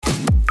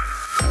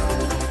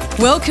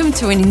Welcome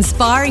to an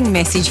inspiring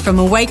message from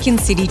Awaken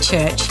City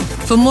Church.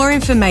 For more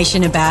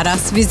information about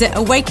us, visit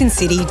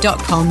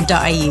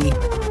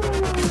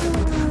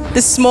awakencity.com.au.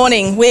 This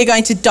morning, we're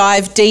going to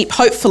dive deep,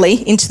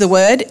 hopefully, into the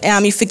Word.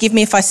 You forgive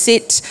me if I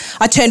sit.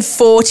 I turned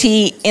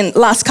 40 in the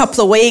last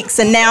couple of weeks,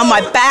 and now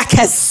my back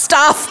has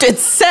stuffed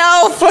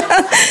itself.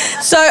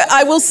 So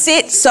I will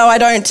sit so I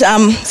don't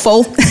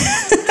fall.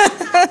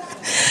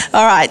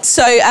 All right,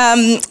 so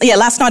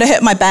last night I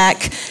hurt my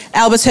back.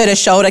 Alba's hurt her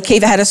shoulder.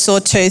 Kiva had a sore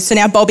tooth. So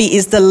now Bobby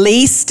is the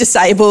least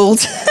disabled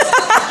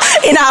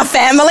in our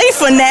family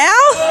for now.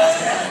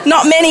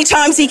 Not many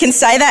times he can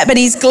say that, but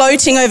he's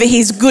gloating over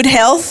his good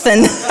health.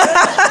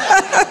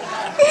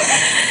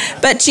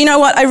 But you know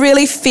what? I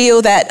really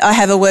feel that I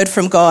have a word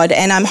from God,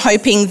 and I'm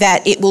hoping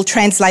that it will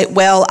translate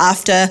well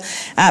after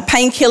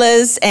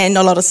painkillers and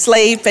a lot of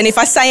sleep. And if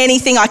I say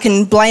anything, I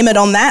can blame it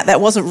on that. That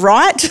wasn't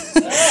right.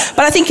 But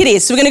I think it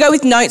is. So we're going to go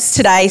with notes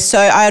today. So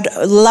I'd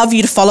love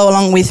you to follow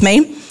along with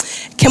me.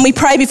 Can we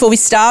pray before we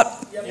start?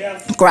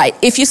 Yep. Great.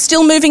 If you're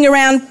still moving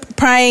around,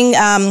 paying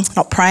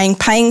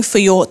for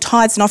your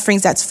tithes and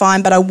offerings, that's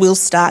fine, but I will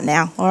start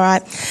now, all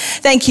right?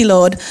 Thank you,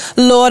 Lord.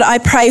 Lord, I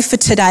pray for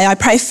today. I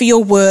pray for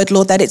your word,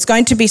 Lord, that it's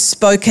going to be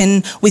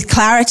spoken with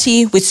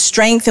clarity, with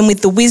strength, and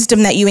with the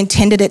wisdom that you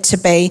intended it to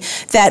be,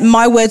 that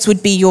my words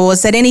would be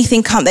yours, that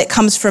anything that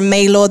comes from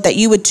me, Lord, that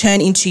you would turn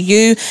into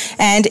you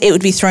and it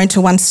would be thrown to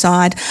one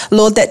side.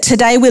 Lord, that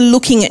today we're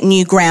looking at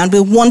new ground.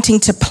 We're wanting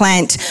to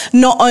plant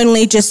not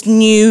only just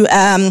new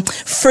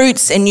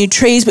fruits and new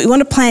trees, but we want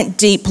to plant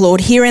deep,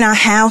 Lord, here in our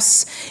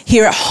house,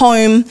 here at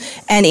home,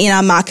 and in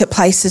our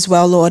marketplace as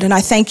well, Lord. And I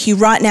thank you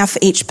right now for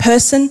each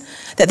person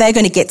that they're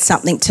going to get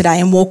something today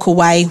and walk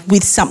away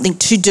with something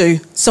to do,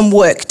 some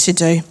work to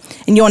do.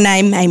 In your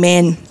name,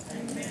 amen.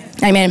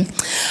 Amen.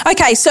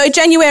 Okay, so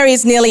January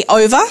is nearly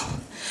over,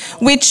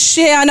 which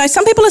I know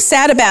some people are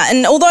sad about.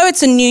 And although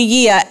it's a new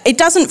year, it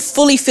doesn't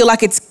fully feel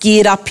like it's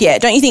geared up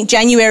yet. Don't you think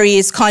January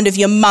is kind of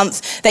your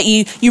month that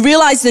you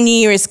realise the new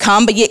year has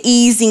come, but you're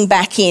easing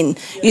back in.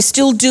 You're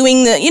still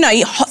doing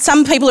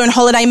some people are in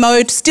holiday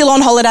mode, still on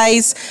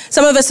holidays.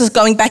 Some of us are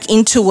going back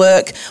into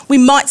work. We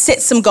might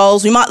set some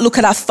goals. We might look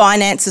at our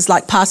finances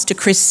like Pastor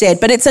Chris said,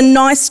 but it's a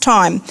nice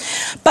time.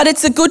 But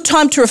it's a good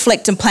time to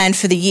reflect and plan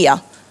for the year,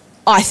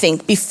 I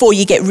think, before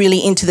you get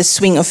really into the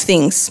swing of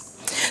things.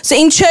 So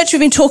in church, we've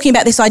been talking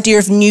about this idea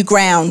of new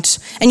ground,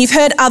 and you've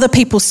heard other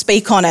people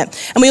speak on it,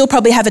 and we all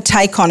probably have a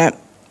take on it.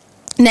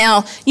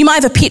 Now, you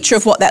might have a picture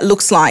of what that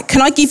looks like.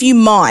 Can I give you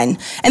mine?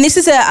 And this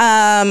is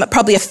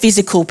probably a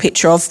physical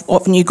picture of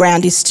what new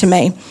ground is to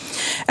me.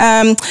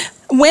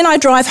 When I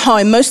drive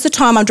home, most of the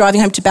time I'm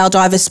driving home to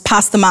Baldivis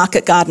past the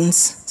market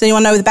gardens. Does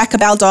anyone know the back of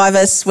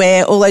Baldivis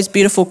where all those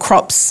beautiful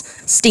crops,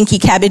 stinky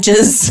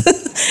cabbages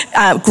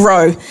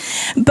grow?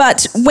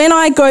 But when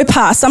I go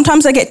past,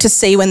 sometimes I get to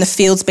see when the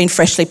field's been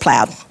freshly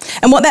ploughed.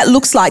 And what that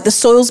looks like, the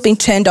soil's been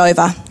turned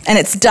over and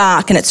it's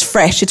dark and it's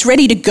fresh. It's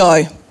ready to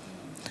go.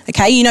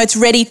 Okay, it's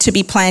ready to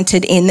be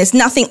planted in. There's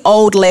nothing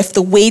old left.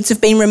 The weeds have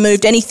been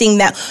removed. Anything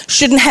that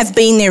shouldn't have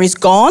been there is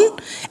gone.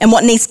 And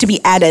what needs to be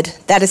added,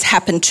 that has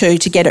happened to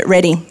get it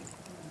ready.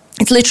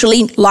 It's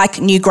literally like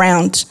new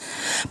ground.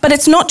 But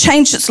it's not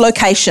changed its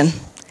location.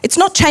 It's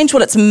not changed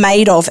what it's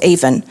made of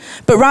even,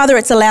 but rather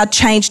it's allowed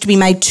change to be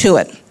made to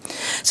it.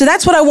 So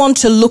that's what I want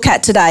to look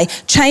at today.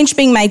 Change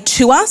being made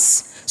to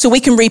us so we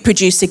can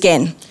reproduce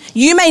again.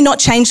 You may not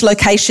change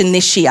location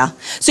this year.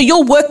 So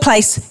your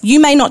workplace, you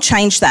may not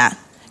change that.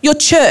 Your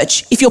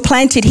church, if you're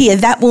planted here,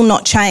 that will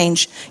not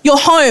change. Your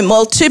home,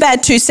 well, too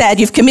bad, too sad,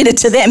 you've committed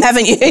to them,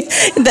 haven't you?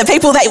 The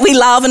people that we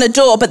love and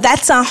adore, but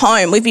that's our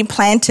home. We've been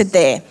planted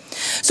there.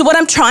 So what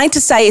I'm trying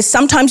to say is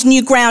sometimes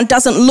new ground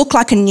doesn't look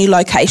like a new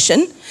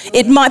location.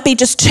 It might be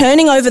just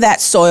turning over that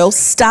soil,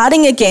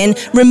 starting again,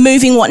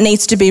 removing what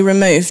needs to be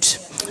removed.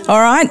 All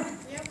right?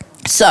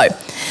 So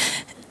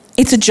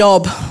it's a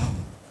job.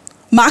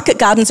 Market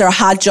gardens are a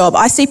hard job.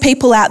 I see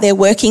people out there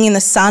working in the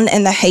sun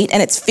and the heat,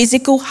 and it's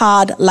physical,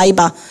 hard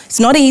labour.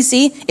 It's not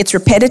easy, it's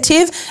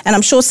repetitive, and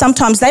I'm sure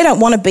sometimes they don't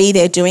want to be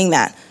there doing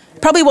that.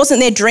 Probably wasn't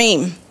their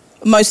dream,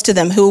 most of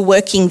them who are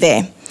working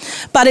there.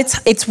 But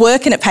it's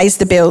work and it pays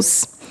the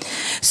bills.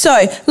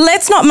 So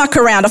let's not muck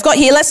around. I've got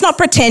here, let's not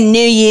pretend new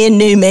year,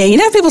 new me.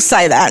 People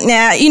say that.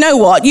 Now, you know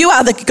what? You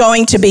are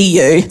going to be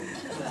you.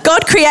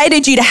 God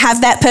created you to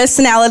have that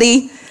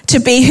personality, to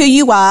be who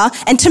you are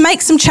and to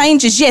make some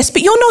changes, yes,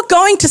 but you're not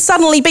going to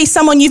suddenly be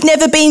someone you've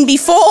never been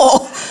before. Do you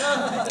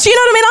know what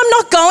I mean? I'm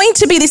not going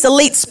to be this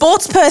elite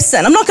sports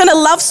person. I'm not going to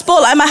love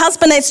sport like my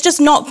husband. It's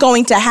just not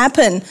going to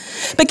happen.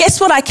 But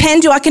guess what I can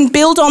do? I can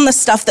build on the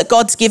stuff that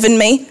God's given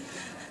me,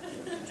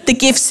 the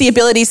gifts, the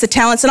abilities, the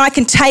talents, and I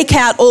can take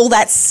out all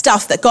that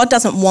stuff that God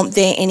doesn't want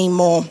there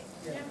anymore.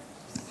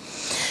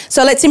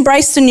 So let's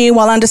embrace the new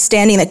while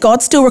understanding that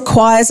God still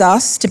requires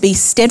us to be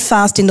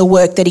steadfast in the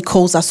work that he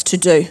calls us to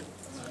do.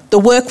 The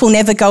work will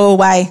never go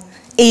away,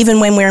 even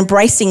when we're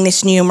embracing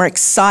this new and we're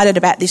excited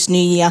about this new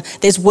year.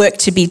 There's work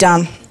to be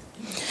done.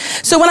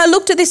 So when I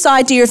looked at this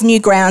idea of new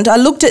ground, I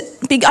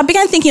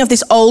began thinking of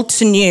this old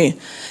to new.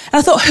 And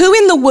I thought, who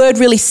in the Word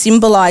really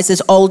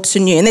symbolises old to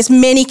new? And there's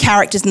many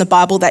characters in the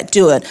Bible that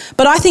do it.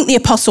 But I think the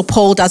Apostle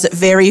Paul does it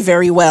very,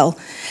 very well.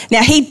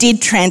 Now, he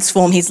did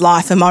transform his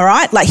life, am I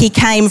right? Like he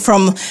came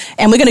from,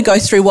 and we're going to go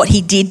through what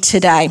he did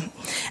today.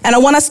 And I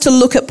want us to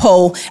look at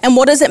Paul and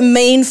what does it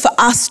mean for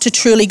us to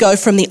truly go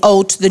from the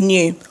old to the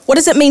new? What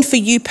does it mean for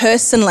you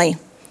personally?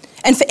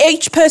 And for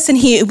each person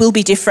here, it will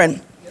be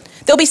different.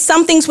 There'll be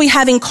some things we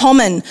have in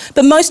common,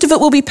 but most of it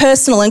will be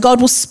personal and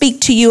God will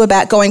speak to you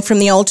about going from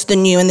the old to the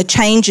new and the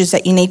changes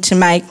that you need to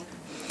make.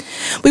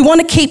 We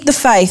want to keep the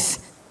faith,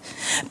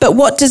 but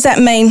what does that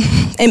mean?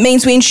 It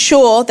means we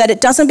ensure that it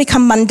doesn't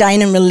become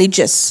mundane and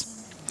religious.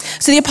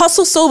 So the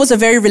Apostle Saul was a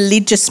very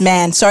religious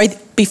man.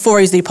 Before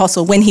he was the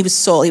Apostle, when he was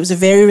Saul, he was a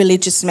very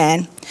religious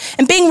man.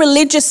 And being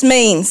religious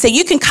means that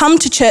you can come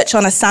to church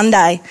on a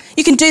Sunday.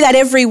 You can do that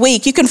every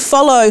week. You can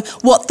follow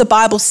what the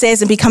Bible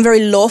says and become very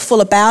lawful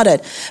about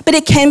it. But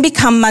it can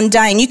become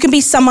mundane. You can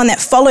be someone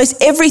that follows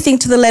everything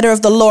to the letter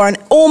of the law and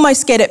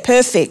almost get it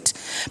perfect.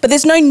 But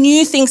there's no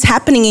new things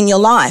happening in your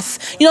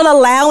life. You're not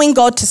allowing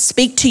God to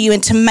speak to you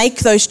and to make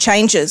those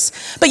changes.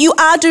 But you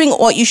are doing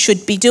what you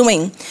should be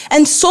doing.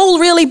 And Saul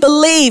really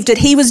believed that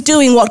he was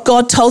doing what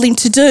God told him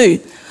to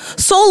do.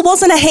 Saul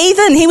wasn't a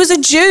heathen, he was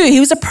a Jew, he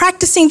was a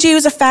practicing Jew, he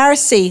was a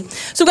Pharisee.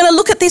 So we're going to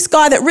look at this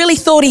guy that really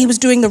thought he was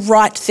doing the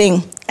right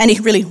thing, and he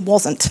really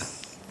wasn't.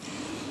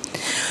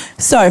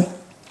 So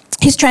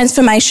his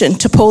transformation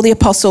to Paul the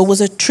Apostle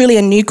was truly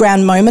a new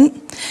ground moment,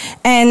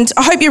 and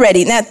I hope you're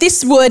ready. Now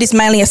this word is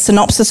mainly a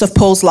synopsis of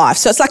Paul's life,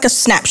 so it's like a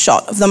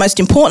snapshot of the most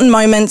important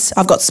moments.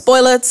 I've got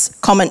spoilers,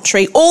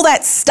 commentary, all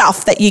that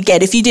stuff that you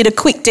get if you did a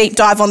quick deep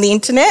dive on the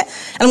internet,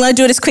 and I'm going to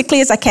do it as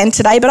quickly as I can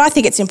today, but I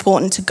think it's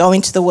important to go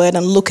into the word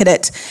and look at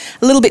it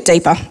a little bit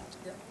deeper.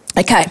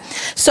 Okay,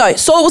 so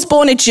Saul was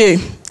born a Jew.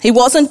 He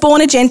wasn't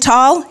born a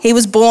Gentile, he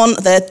was born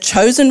the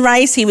chosen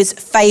race, he was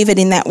favoured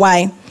in that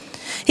way.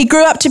 He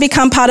grew up to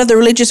become part of the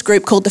religious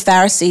group called the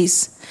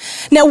Pharisees.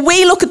 Now,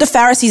 we look at the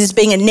Pharisees as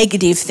being a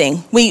negative thing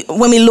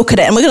when we look at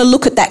it, and we're going to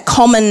look at that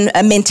common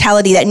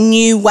mentality, that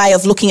new way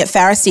of looking at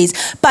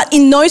Pharisees. But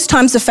in those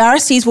times, the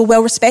Pharisees were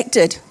well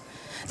respected.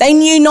 They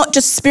knew not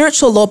just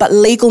spiritual law, but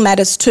legal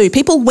matters too.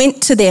 People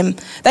went to them.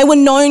 They were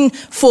known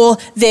for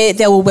they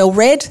were well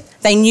read.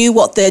 They knew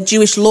what the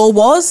Jewish law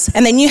was,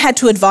 and they knew how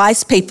to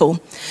advise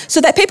people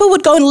so that people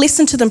would go and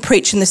listen to them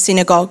preach in the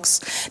synagogues.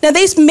 Now,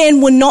 these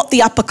men were not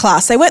the upper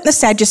class. They weren't the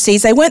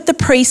Sadducees. They weren't the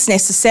priests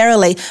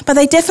necessarily, but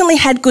they definitely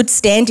had good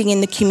standing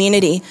in the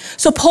community.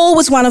 So Paul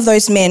was one of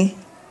those men.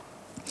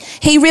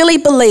 He really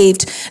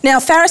believed. Now,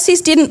 Pharisees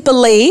didn't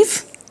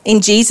believe in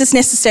Jesus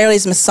necessarily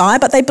as Messiah,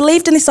 but they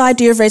believed in this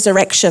idea of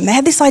resurrection. They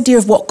had this idea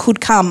of what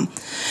could come.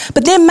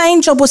 But their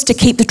main job was to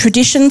keep the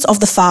traditions of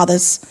the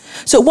fathers.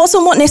 So it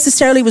wasn't what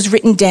necessarily was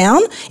written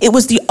down, it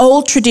was the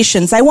old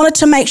traditions. They wanted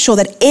to make sure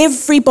that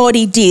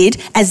everybody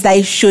did as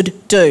they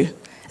should do,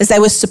 as they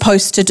were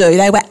supposed to do.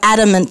 They were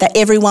adamant that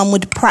everyone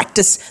would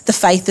practice the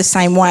faith the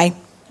same way.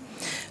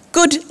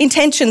 Good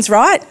intentions,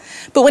 right?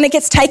 But when it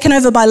gets taken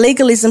over by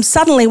legalism,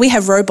 suddenly we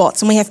have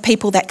robots and we have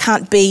people that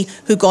can't be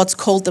who God's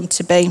called them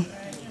to be.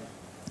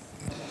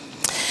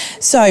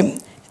 So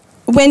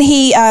when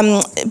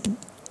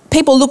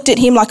people looked at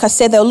him, like I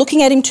said, they were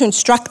looking at him to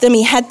instruct them.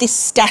 He had this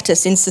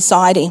status in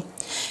society.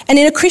 And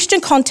in a Christian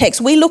context,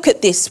 we look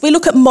at this. We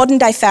look at modern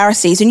day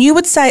Pharisees, and you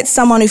would say it's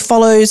someone who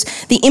follows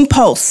the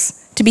impulse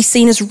to be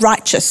seen as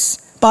righteous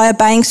by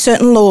obeying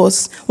certain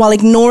laws while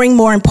ignoring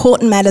more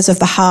important matters of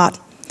the heart.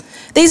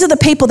 These are the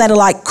people that are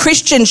like,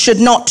 Christians should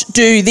not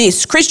do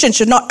this. Christians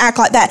should not act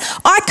like that.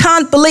 I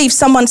can't believe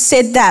someone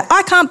said that.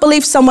 I can't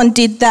believe someone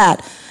did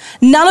that.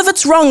 None of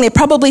it's wrong. They're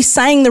probably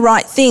saying the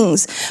right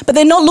things, but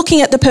they're not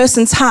looking at the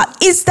person's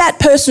heart. Is that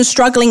person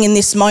struggling in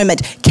this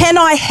moment? Can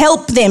I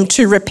help them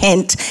to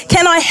repent?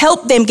 Can I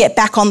help them get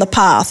back on the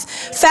path?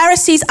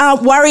 Pharisees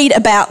aren't worried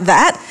about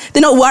that.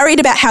 They're not worried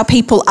about how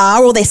people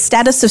are or their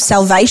status of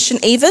salvation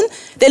even.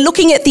 They're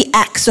looking at the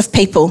acts of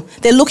people.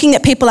 They're looking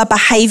at people are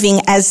behaving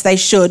as they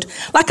should.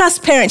 Like us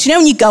parents, you know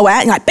when you go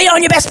out and you're like, be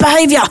on your best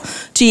behaviour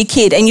to your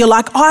kid, and you're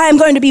like, I am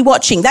going to be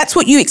watching. That's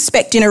what you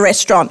expect in a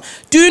restaurant.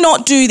 Do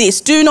not do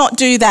this. Do not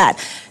do that.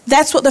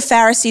 That's what the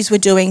Pharisees were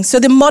doing. So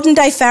the modern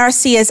day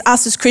Pharisee, as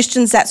us as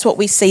Christians, that's what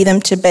we see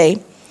them to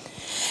be.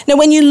 Now,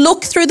 when you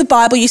look through the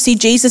Bible, you see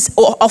Jesus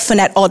often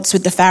at odds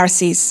with the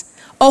Pharisees,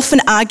 often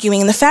arguing,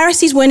 and the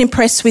Pharisees weren't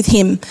impressed with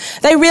him.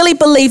 They really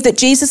believed that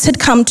Jesus had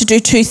come to do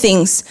two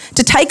things: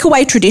 to take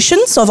away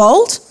traditions of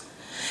old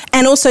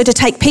and also to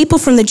take people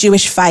from the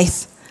Jewish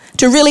faith,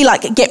 to really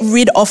get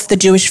rid of the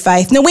Jewish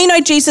faith. Now, we know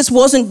Jesus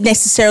wasn't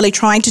necessarily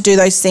trying to do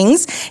those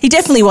things. He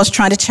definitely was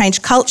trying to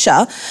change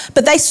culture,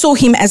 but they saw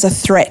him as a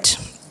threat.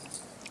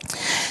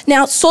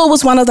 Now, Saul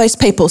was one of those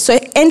people. So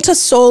enter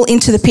Saul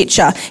into the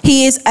picture.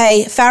 He is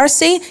a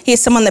Pharisee. He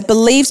is someone that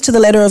believes to the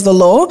letter of the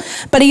law,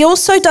 but he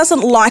also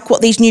doesn't like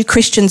what these new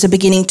Christians are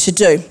beginning to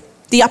do,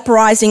 the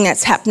uprising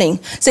that's happening.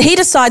 So he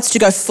decides to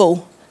go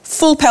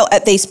full pelt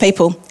at these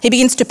people. He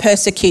begins to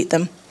persecute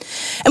them.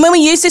 And when we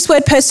use this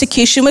word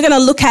persecution, we're going to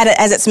look at it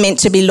as it's meant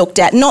to be looked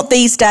at, not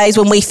these days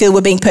when we feel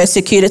we're being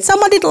persecuted.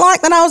 Someone didn't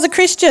like that I was a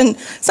Christian.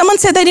 Someone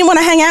said they didn't want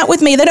to hang out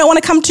with me. They don't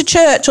want to come to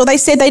church, or they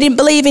said they didn't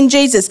believe in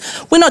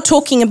Jesus. We're not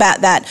talking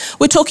about that.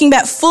 We're talking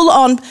about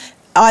full-on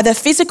either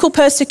physical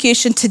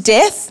persecution to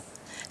death.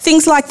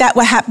 Things like that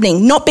were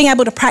happening. Not being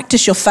able to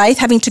practice your faith,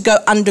 having to go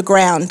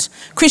underground.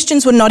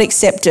 Christians were not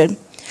accepted.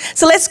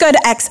 So let's go to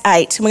Acts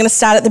 8. We're going to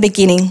start at the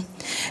beginning.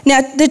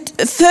 Now,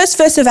 the first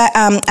verse of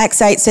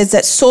Acts 8 says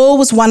that Saul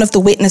was one of the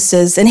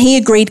witnesses and he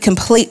agreed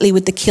completely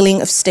with the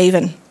killing of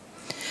Stephen.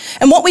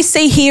 And what we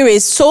see here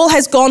is Saul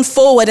has gone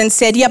forward and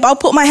said, yep, I'll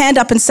put my hand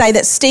up and say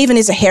that Stephen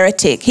is a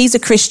heretic. He's a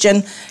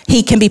Christian.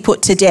 He can be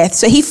put to death.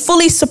 So he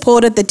fully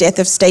supported the death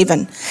of Stephen.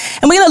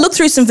 And we're going to look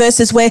through some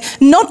verses where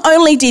not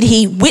only did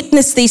he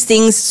witness these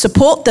things,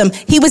 support them,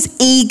 he was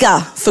eager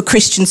for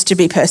Christians to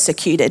be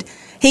persecuted.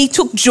 He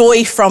took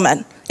joy from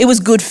it. It was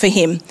good for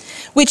him,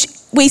 which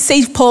we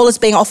see Paul as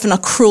being often a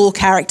cruel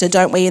character,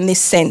 don't we, in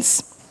this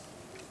sense?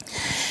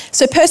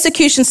 So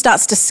persecution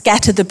starts to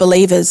scatter the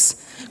believers.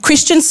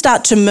 Christians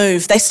start to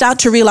move. They start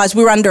to realise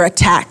we're under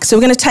attack. So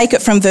we're going to take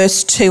it from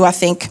verse 2, I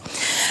think.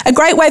 A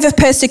great wave of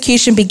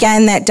persecution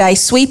began that day,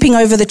 sweeping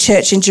over the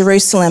church in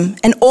Jerusalem,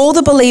 and all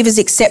the believers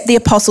except the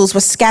apostles were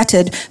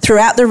scattered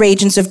throughout the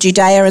regions of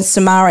Judea and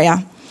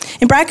Samaria.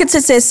 In brackets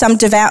it says some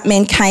devout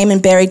men came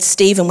and buried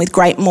Stephen with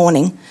great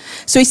mourning.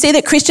 So we see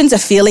that Christians are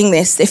feeling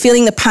this. They're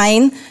feeling the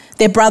pain.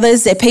 Their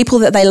brothers, their people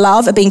that they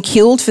love are being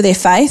killed for their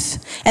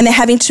faith, and they're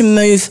having to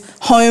move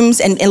homes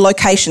and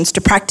locations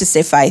to practice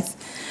their faith.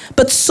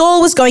 But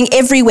Saul was going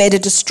everywhere to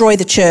destroy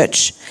the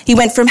church. He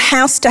went from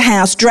house to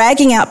house,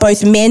 dragging out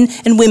both men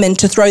and women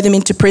to throw them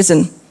into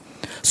prison.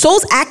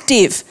 Saul's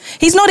active.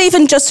 He's not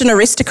even just an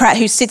aristocrat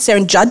who sits there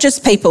and judges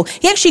people.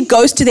 He actually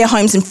goes to their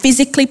homes and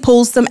physically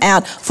pulls them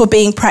out for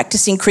being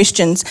practicing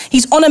Christians.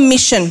 He's on a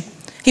mission.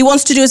 He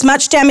wants to do as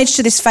much damage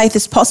to this faith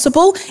as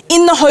possible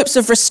in the hopes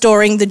of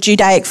restoring the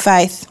Judaic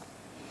faith.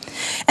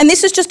 And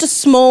this is just a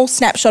small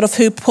snapshot of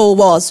who Paul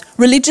was,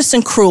 religious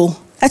and cruel.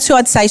 That's who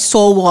I'd say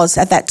Saul was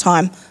at that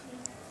time.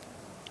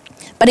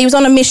 But he was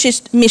on a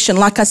mission,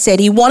 like I said.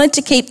 He wanted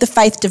to keep the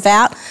faith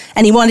devout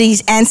and he wanted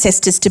his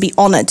ancestors to be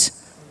honoured.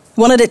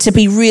 He wanted it to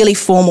be really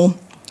formal.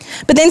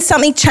 But then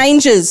something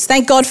changes.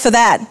 Thank God for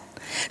that.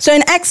 So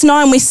in Acts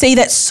 9, we see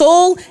that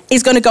Saul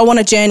is going to go on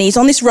a journey. He's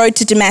on this road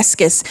to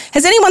Damascus.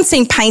 Has anyone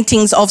seen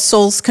paintings of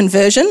Saul's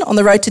conversion on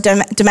the road to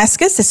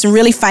Damascus? There's some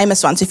really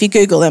famous ones if you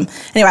Google them.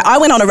 Anyway, I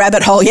went on a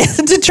rabbit hole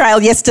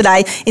trail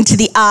yesterday into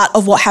the art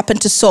of what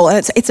happened to Saul,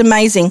 and it's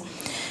amazing.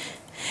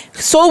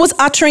 Saul was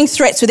uttering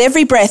threats with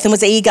every breath and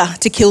was eager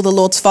to kill the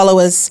Lord's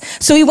followers.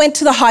 So he went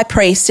to the high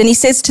priest and he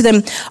says to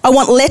them, I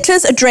want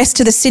letters addressed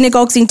to the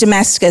synagogues in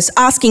Damascus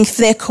asking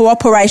for their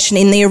cooperation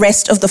in the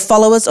arrest of the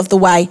followers of the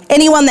way.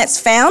 Anyone that's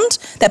found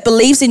that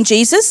believes in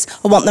Jesus,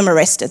 I want them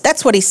arrested.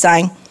 That's what he's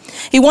saying.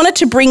 He wanted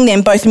to bring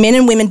them, both men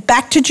and women,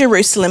 back to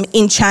Jerusalem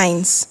in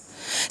chains.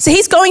 So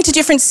he's going to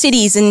different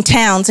cities and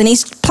towns and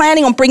he's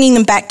planning on bringing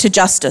them back to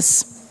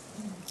justice.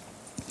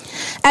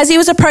 As he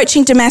was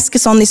approaching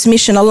Damascus on this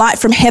mission, a light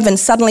from heaven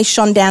suddenly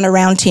shone down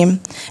around him.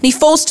 And he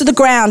falls to the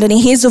ground and he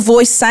hears a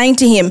voice saying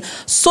to him,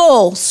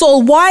 Saul,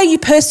 Saul, why are you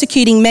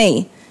persecuting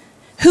me?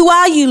 Who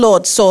are you,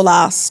 Lord? Saul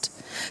asked.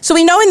 So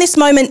we know in this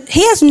moment,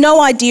 he has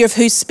no idea of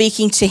who's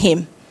speaking to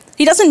him.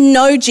 He doesn't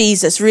know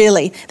Jesus,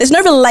 really. There's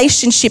no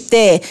relationship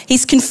there.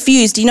 He's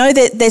confused. You know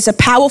that there's a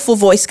powerful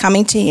voice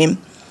coming to him.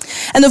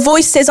 And the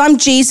voice says, I'm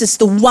Jesus,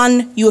 the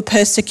one you are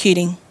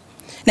persecuting.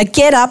 Now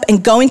get up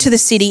and go into the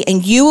city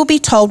and you will be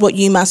told what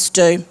you must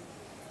do.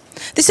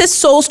 This is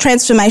Saul's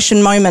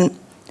transformation moment.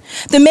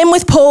 The men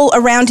with Paul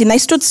around him, they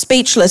stood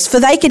speechless, for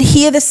they could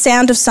hear the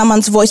sound of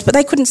someone's voice, but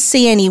they couldn't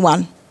see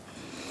anyone.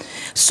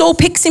 Saul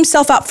picks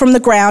himself up from the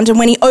ground, and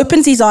when he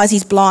opens his eyes,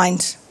 he's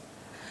blind.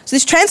 So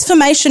this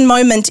transformation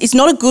moment is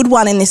not a good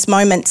one in this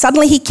moment.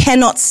 Suddenly he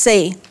cannot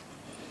see.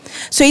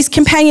 So his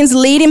companions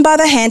lead him by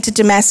the hand to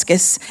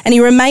Damascus, and he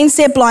remains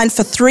there blind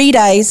for 3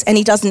 days, and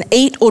he doesn't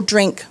eat or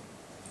drink.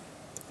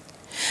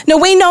 Now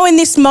we know in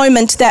this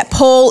moment that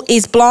Paul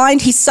is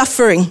blind, he's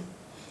suffering.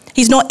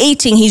 He's not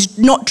eating, he's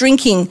not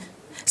drinking.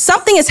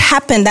 Something has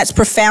happened that's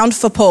profound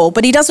for Paul,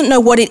 but he doesn't know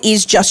what it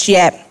is just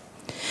yet.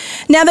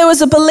 Now there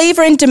was a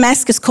believer in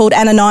Damascus called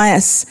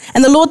Ananias,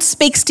 and the Lord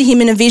speaks to him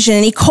in a vision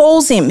and he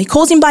calls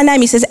him by name.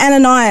 He says,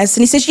 Ananias,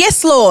 and he says,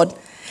 yes, Lord.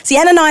 See,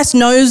 Ananias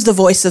knows the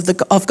voice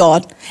of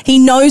God. He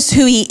knows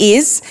who he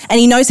is and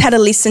he knows how to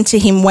listen to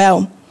him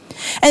well.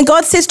 And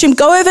God says to him,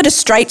 go over to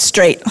Straight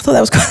Street. I thought that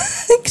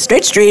was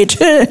Straight Street,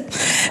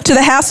 to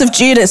the house of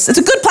Judas. It's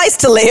a good place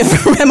to live,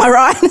 am I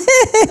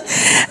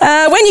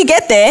right? When you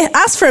get there,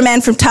 ask for a man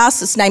from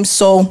Tarsus named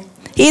Saul.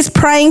 He is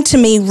praying to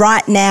me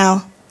right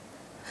now.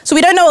 So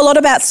we don't know a lot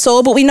about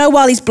Saul, but we know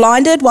while he's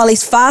blinded, while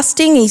he's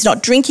fasting, he's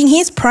not drinking,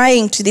 he's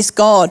praying to this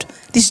God,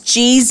 this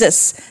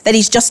Jesus that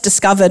he's just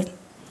discovered.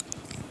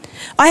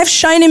 I have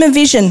shown him a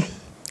vision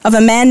of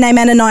a man named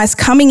Ananias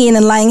coming in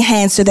and laying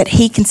hands so that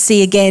he can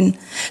see again.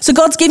 So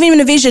God's giving him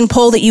a vision,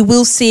 Paul, that you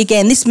will see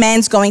again. This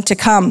man's going to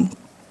come.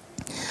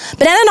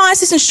 But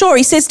Ananias isn't sure.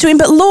 He says to him,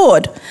 but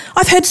Lord,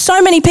 I've heard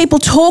so many people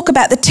talk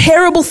about the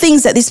terrible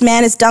things that this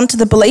man has done to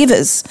the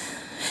believers.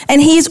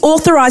 And he is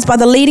authorized by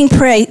the leading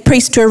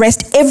priest to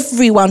arrest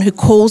everyone who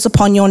calls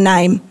upon your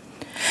name.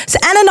 So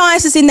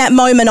Ananias is in that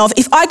moment of,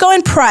 if I go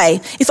and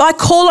pray, if I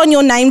call on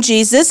your name,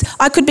 Jesus,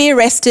 I could be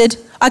arrested,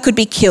 I could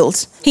be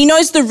killed. He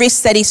knows the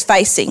risks that he's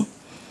facing.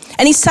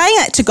 And he's saying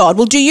that to God.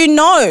 Well, do you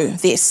know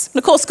this? And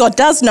of course, God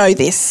does know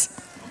this.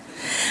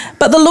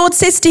 But the Lord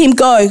says to him,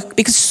 go,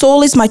 because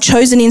Saul is my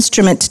chosen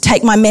instrument to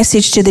take my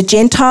message to the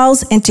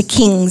Gentiles and to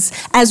kings,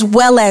 as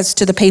well as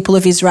to the people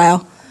of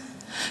Israel.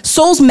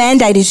 Saul's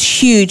mandate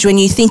is huge when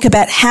you think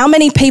about how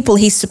many people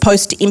he's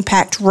supposed to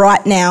impact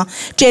right now.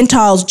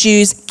 Gentiles,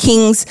 Jews,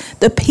 kings,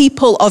 the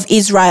people of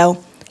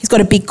Israel. He's got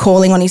a big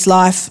calling on his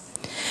life.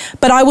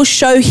 But I will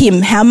show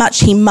him how much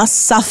he must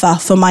suffer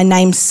for my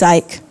name's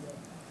sake.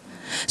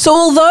 So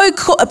although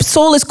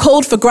Saul is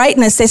called for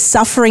greatness, there's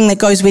suffering that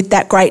goes with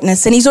that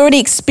greatness. And he's already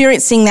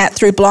experiencing that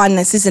through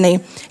blindness, isn't he?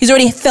 He's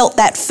already felt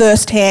that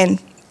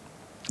firsthand.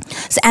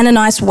 So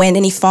Ananias went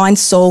and he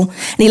finds Saul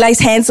and he lays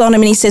hands on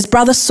him and he says,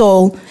 Brother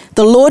Saul,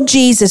 the Lord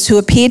Jesus who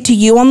appeared to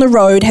you on the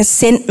road has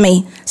sent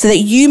me so that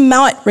you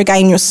might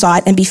regain your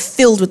sight and be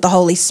filled with the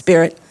Holy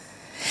Spirit.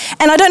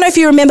 And I don't know if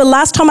you remember,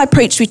 last time I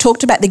preached, we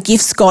talked about the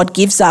gifts God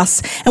gives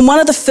us. And one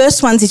of the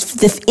first ones is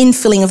the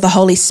infilling of the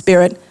Holy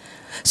Spirit.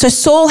 So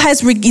Saul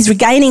is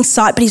regaining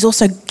sight, but he's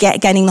also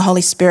gaining the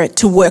Holy Spirit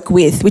to work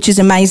with, which is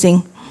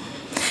amazing.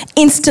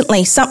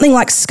 Instantly, something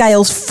like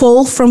scales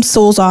fall from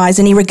Saul's eyes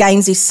and he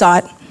regains his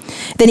sight.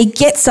 Then he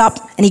gets up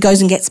and he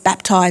goes and gets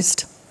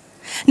baptised.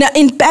 Now,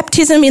 in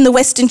baptism in the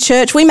Western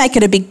Church, we make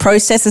it a big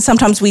process and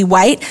sometimes we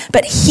wait.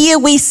 But here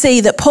we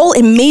see that Paul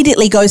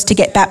immediately goes to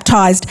get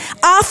baptised.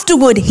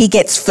 Afterward, he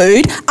gets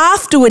food.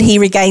 Afterward, he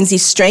regains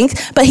his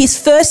strength. But his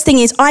first thing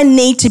is, I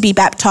need to be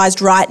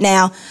baptised right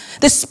now.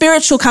 The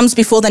spiritual comes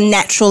before the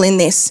natural in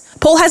this.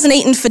 Paul hasn't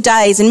eaten for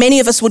days, and many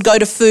of us would go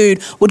to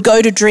food, would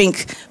go to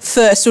drink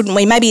first, wouldn't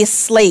we? Maybe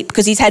asleep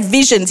because he's had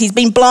visions, he's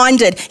been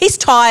blinded, he's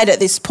tired at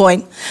this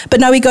point. But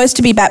no, he goes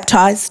to be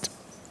baptised.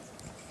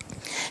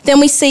 Then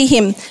we see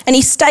him and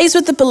he stays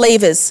with the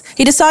believers.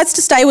 He decides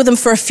to stay with them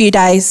for a few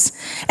days.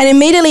 And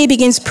immediately he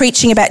begins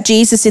preaching about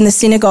Jesus in the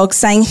synagogue,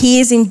 saying, he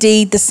is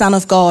indeed the Son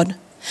of God.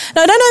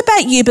 Now, I don't know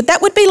about you, but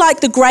that would be like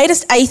the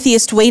greatest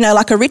atheist we know,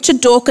 like a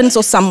Richard Dawkins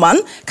or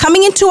someone,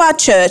 coming into our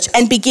church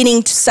and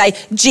beginning to say,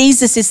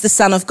 Jesus is the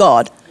Son of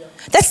God.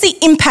 That's the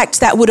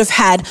impact that would have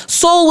had.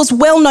 Saul was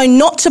well known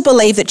not to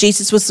believe that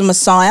Jesus was the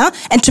Messiah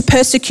and to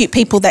persecute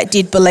people that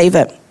did believe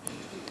it.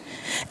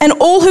 And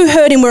all who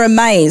heard him were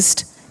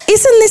amazed.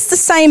 Isn't this the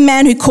same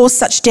man who caused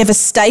such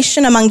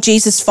devastation among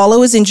Jesus'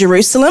 followers in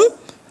Jerusalem?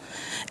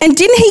 And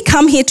didn't he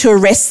come here to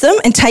arrest them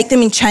and take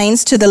them in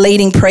chains to the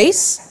leading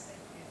priests?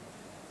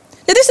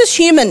 Now, this is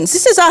humans.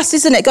 This is us,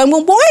 isn't it? Going,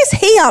 well, why is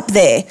he up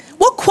there?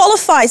 What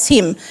qualifies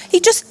him? He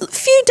just, a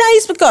few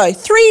days ago,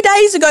 3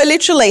 days ago,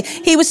 literally,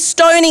 he was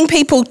stoning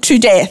people to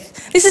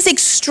death. This is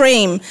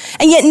extreme.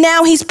 And yet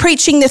now he's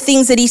preaching the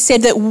things that he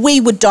said that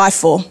we would die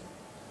for.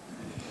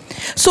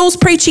 Saul's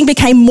preaching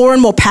became more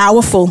and more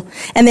powerful.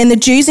 And then the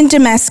Jews in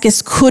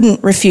Damascus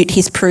couldn't refute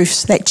his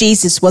proofs that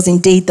Jesus was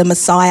indeed the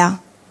Messiah.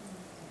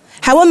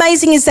 How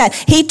amazing is that?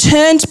 He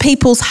turned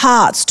people's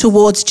hearts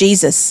towards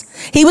Jesus.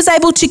 He was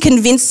able to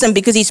convince them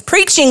because his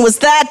preaching was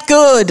that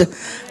good.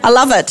 I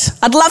love it.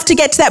 I'd love to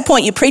get to that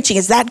point. Your preaching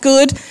is that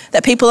good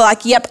that people are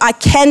like, yep, I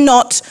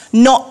cannot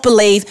not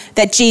believe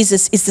that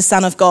Jesus is the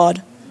Son of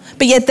God.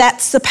 But yet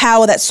that's the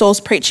power that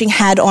Saul's preaching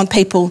had on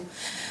people.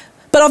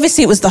 But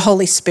obviously it was the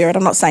Holy Spirit.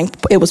 I'm not saying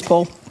it was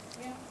Paul.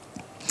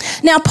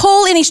 Now,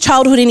 Paul in his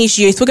childhood, in his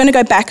youth, we're going to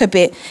go back a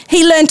bit,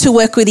 he learned to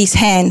work with his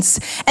hands.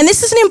 And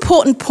this is an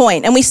important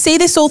point, and we see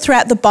this all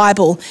throughout the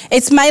Bible.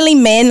 It's mainly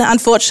men,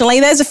 unfortunately.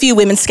 There's a few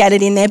women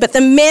scattered in there, but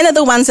the men are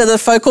the ones that are the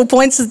focal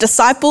points, the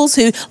disciples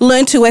who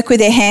learned to work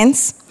with their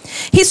hands.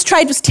 His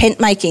trade was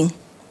tent making.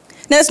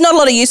 Now, there's not a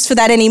lot of use for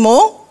that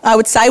anymore, I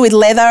would say, with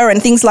leather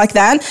and things like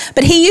that,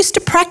 but he used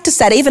to practice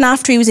that even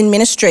after he was in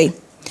ministry.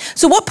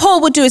 So what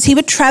Paul would do is he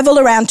would travel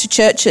around to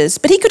churches,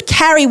 but he could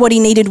carry what he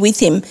needed with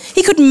him.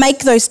 He could make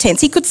those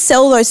tents. He could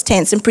sell those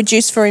tents and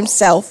produce for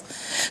himself.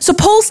 So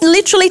Paul's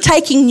literally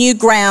taking new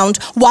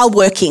ground while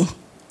working.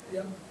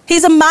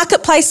 He's a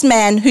marketplace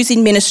man who's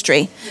in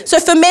ministry. So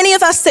for many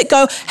of us that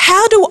go,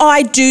 how do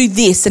I do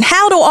this and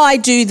how do I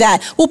do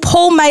that? Well,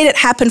 Paul made it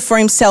happen for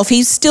himself.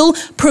 He still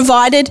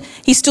provided,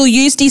 he still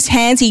used his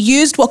hands, he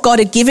used what God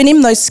had given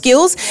him, those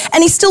skills,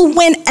 and he still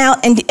went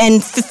out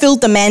and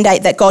fulfilled the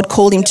mandate that God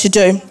called him to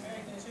do.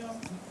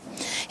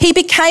 He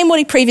became what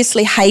he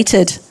previously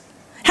hated.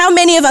 How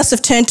many of us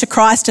have turned to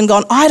Christ and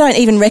gone, I don't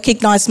even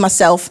recognise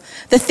myself.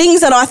 The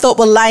things that I thought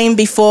were lame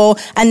before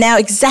are now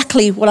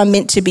exactly what I'm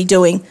meant to be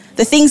doing.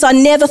 The things I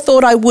never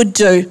thought I would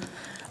do.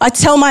 I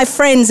tell my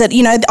friends that,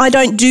 I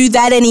don't do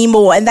that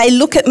anymore. And they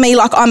look at me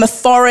like I'm a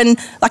foreign,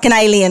 like an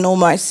alien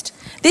almost.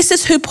 This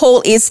is who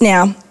Paul is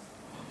now.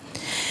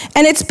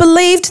 And it's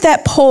believed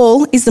that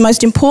Paul is the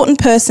most important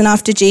person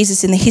after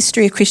Jesus in the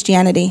history of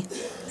Christianity.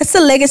 That's the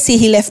legacy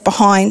he left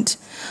behind.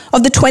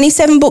 Of the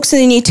 27 books in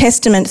the New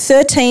Testament,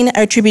 13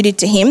 are attributed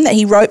to him that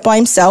he wrote by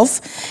himself,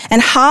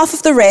 and half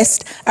of the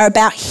rest are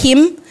about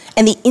him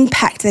and the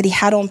impact that he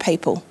had on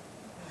people.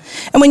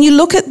 And when you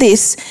look at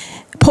this,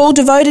 Paul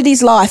devoted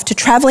his life to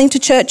travelling to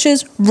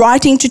churches,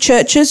 writing to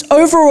churches.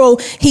 Overall,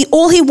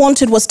 all he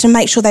wanted was to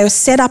make sure they were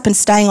set up and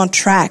staying on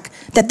track,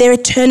 that their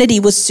eternity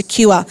was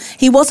secure.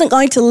 He wasn't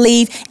going to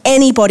leave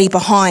anybody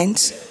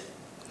behind.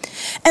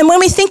 And when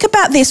we think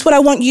about this, what I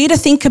want you to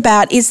think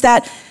about is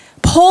that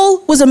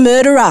Paul was a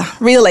murderer,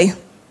 really.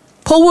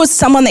 Paul was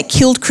someone that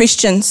killed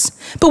Christians.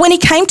 But when he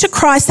came to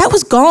Christ, that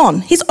was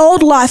gone. His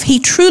old life, he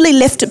truly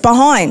left it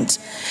behind.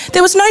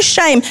 There was no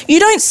shame. You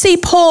don't see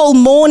Paul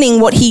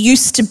mourning what he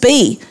used to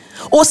be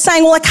or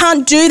saying, well, I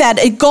can't do that.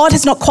 God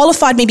has not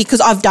qualified me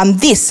because I've done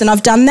this and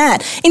I've done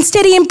that.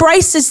 Instead, he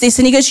embraces this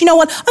and he goes, you know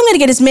what? I'm going to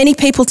get as many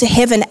people to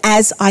heaven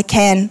as I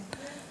can.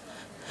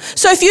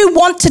 So if you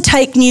want to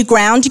take new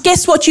ground,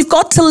 guess what? You've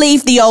got to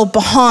leave the old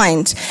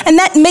behind. And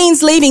that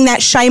means leaving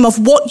that shame of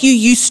what you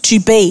used to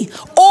be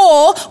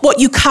or what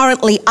you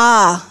currently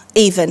are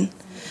even.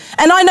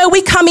 And I know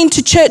we come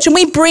into church and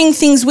we bring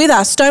things with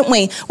us, don't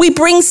we? We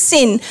bring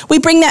sin, we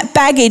bring that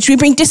baggage, we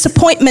bring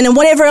disappointment and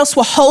whatever else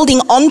we're holding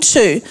on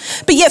to.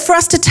 But yet for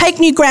us to take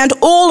new ground,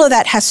 all of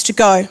that has to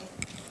go.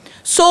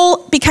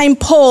 Saul became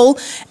Paul,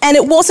 and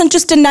it wasn't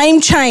just a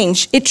name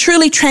change. It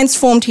truly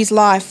transformed his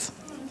life.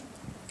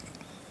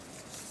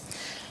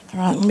 All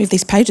right, I'll move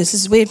these pages.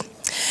 This is weird.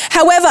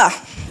 However,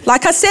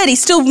 like I said,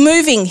 he's still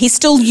moving. He's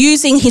still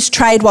using his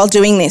trade while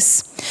doing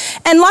this.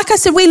 And like I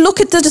said, we look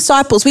at the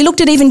disciples. We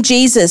looked at even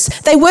Jesus.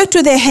 They worked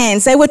with their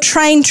hands. They were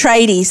trained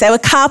tradies. They were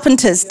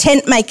carpenters,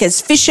 tent makers,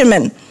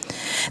 fishermen.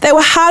 They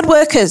were hard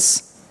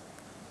workers.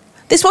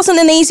 This wasn't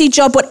an easy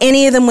job what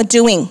any of them were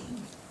doing,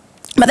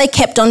 but they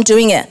kept on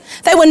doing it.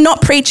 They were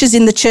not preachers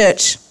in the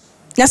church.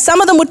 Now,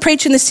 some of them would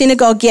preach in the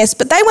synagogue, yes,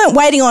 but they weren't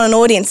waiting on an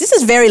audience. This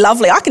is very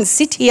lovely. I can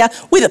sit here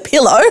with a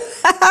pillow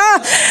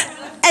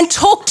and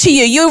talk to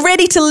you. You're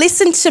ready to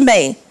listen to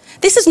me.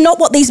 This is not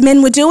what these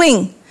men were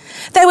doing.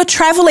 They were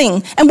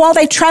travelling, and while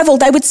they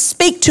travelled, they would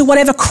speak to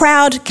whatever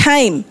crowd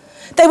came.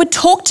 They would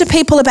talk to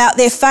people about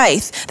their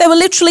faith. They were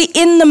literally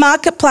in the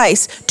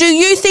marketplace. Do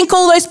you think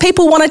all those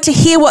people wanted to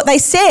hear what they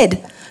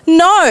said?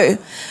 No,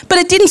 but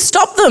it didn't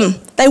stop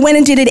them. They went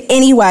and did it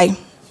anyway.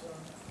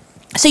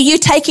 So you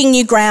taking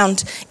new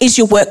ground is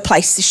your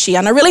workplace this year.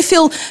 And I really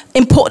feel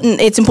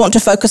it's important to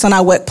focus on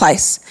our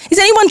workplace. Is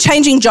anyone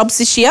changing jobs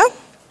this year?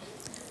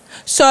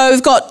 So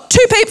we've got 2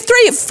 people,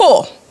 3,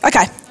 4.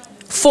 Okay,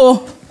 4.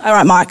 All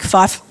right, Mike,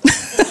 5.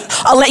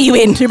 I'll let you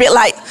in, you're a bit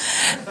late.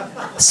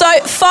 So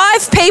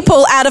 5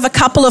 people out of a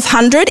couple of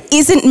hundred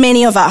isn't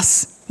many of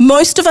us.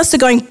 Most of us are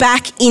going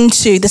back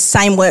into the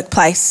same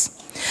workplace.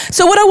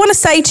 So what I want to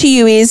say to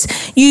you is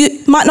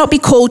you might not be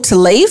called to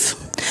leave,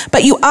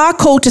 but you are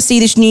called to see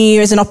this new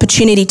year as an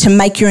opportunity to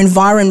make your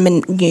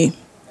environment new.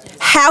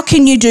 How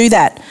can you do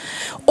that?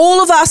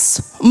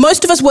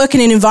 Most of us work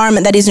in an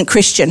environment that isn't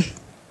Christian.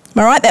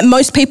 All right, that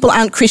most people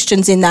aren't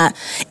Christians in that.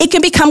 It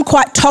can become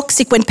quite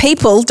toxic when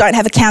people don't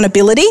have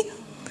accountability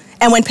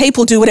and when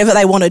people do whatever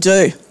they want to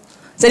do.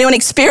 Has anyone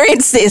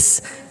experienced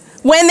this?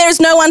 When there's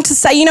no one to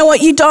say, you know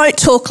what, you don't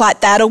talk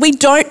like that, or we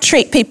don't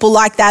treat people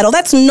like that, or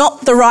that's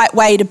not the right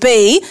way to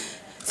be,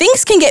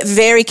 things can get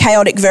very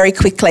chaotic very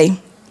quickly.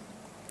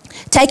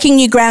 Taking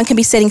new ground can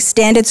be setting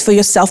standards for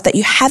yourself that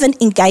you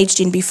haven't engaged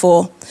in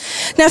before.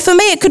 Now, for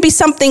me, it could be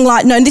something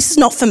like, no, this is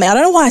not for me. I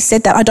don't know why I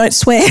said that. I don't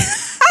swear.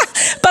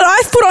 But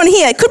I've put on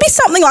here, it could be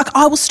something like,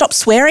 I will stop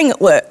swearing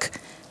at work.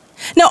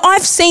 Now,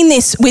 I've seen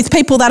this with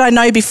people that I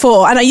know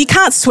before. I know you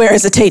can't swear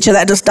as a teacher.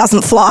 That just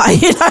doesn't fly.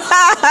 You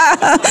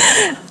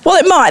know? Well,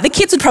 it might. The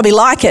kids would probably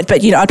like it,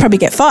 but, I'd probably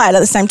get fired at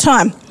the same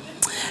time.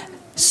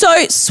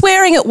 So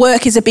swearing at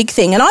work is a big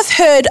thing. And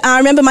I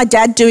remember my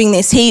dad doing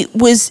this. He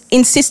was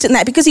insistent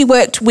that because he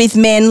worked with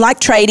men like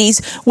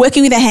tradies,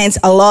 working with their hands,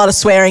 a lot of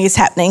swearing is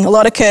happening, a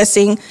lot of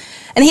cursing.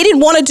 And he didn't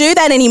want to do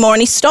that anymore,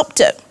 and he stopped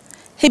it.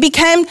 He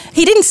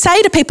didn't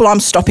say to people, I'm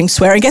stopping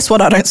swearing. Guess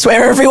what? I don't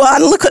swear,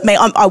 everyone. Look at me.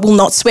 I will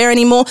not swear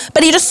anymore.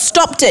 But he just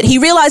stopped it. He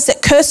realised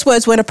that curse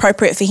words weren't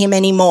appropriate for him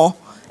anymore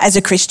as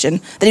a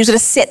Christian, that he was going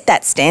to set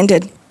that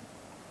standard.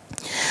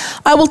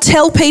 I will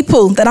tell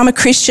people that I'm a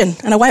Christian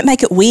and I won't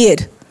make it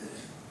weird.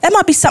 That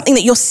might be something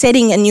that you're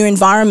setting in your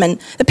environment.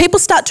 That people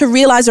start to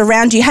realise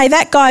around you, hey,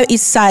 that guy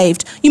is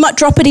saved. You might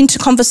drop it into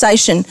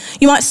conversation.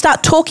 You might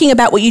start talking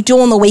about what you do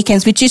on the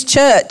weekends, which is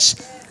church.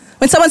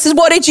 When someone says,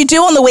 what did you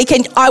do on the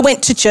weekend? I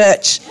went to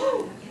church.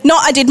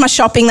 Not I did my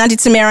shopping, I did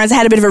some errands, I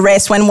had a bit of a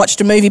rest, went and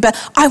watched a movie, but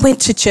I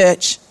went to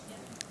church.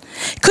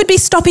 It could be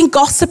stopping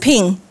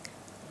gossiping.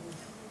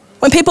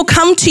 When people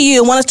come to you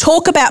and want to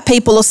talk about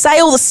people or say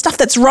all the stuff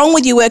that's wrong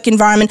with your work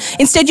environment,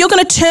 instead you're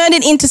going to turn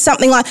it into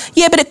something like,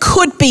 yeah, but it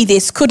could be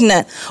this, couldn't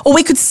it? Or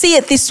we could see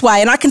it this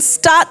way, and I can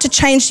start to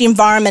change the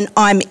environment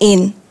I'm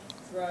in.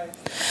 Right.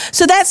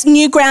 So that's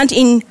new ground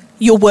in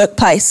your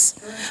workplace.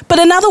 But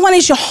another one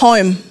is your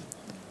home.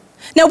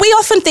 Now, we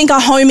often think our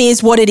home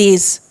is what it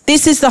is.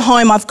 This is the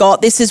home I've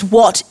got. This is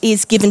what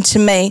is given to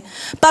me.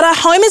 But our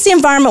home is the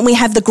environment we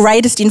have the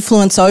greatest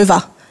influence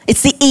over.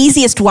 It's the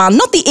easiest one.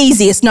 Not the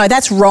easiest, no,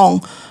 that's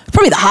wrong.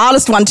 Probably the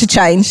hardest one to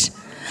change.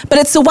 But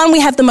it's the one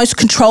we have the most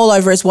control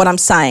over is what I'm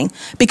saying,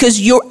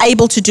 because you're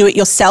able to do it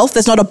yourself.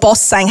 There's not a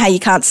boss saying, hey, you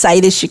can't say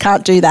this, you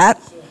can't do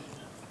that.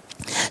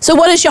 So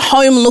what does your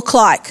home look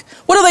like?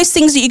 What are those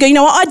things that you go, you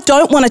know what, I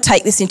don't want to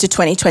take this into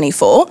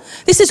 2024.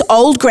 This is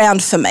old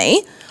ground for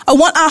me. I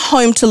want our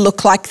home to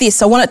look like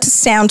this. I want it to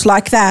sound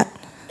like that.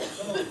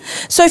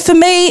 So for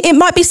me, it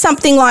might be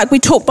something like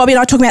Bobby and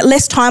I talking about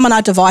less time on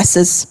our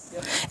devices.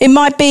 It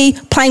might be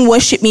playing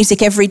worship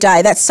music every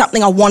day. That's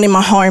something I want in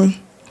my home.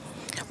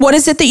 What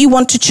is it that you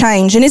want to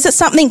change? And is it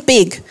something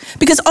big?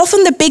 Because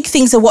often the big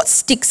things are what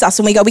sticks us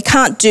and we go, we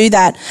can't do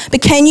that.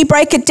 But can you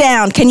break it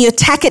down? Can you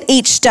attack it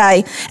each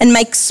day and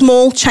make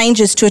small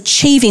changes to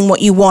achieving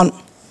what you want?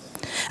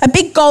 A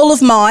big goal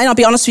of mine, I'll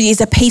be honest with you,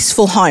 is a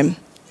peaceful home.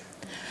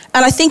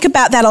 And I think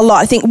about that a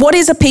lot. I think, what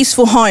is a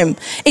peaceful home?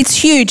 It's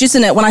huge,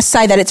 isn't it, when I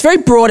say that? It's very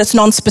broad, it's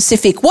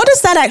non-specific. What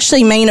does that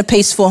actually mean, a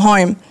peaceful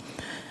home?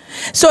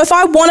 So if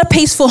I want a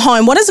peaceful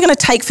home, what is it going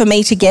to take for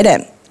me to get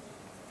it?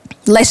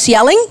 Less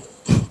yelling?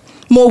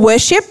 More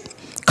worship,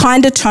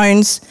 kinder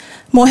tones,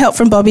 more help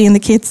from Bobby and the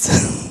kids.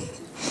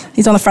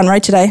 He's on the front row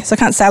today, so I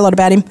can't say a lot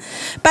about him.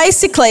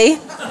 Basically,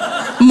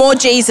 more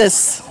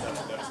Jesus.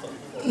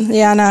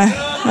 Yeah,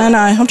 I know.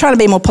 I'm trying to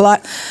be more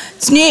polite.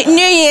 It's new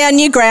year,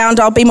 new ground.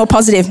 I'll be more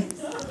positive.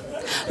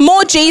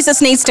 More Jesus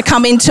needs to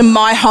come into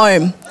my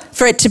home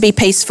for it to be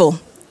peaceful.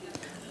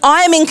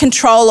 I am in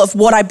control of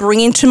what I bring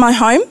into my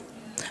home.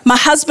 My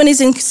husband is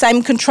in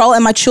same control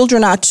and my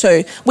children are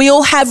too. We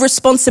all have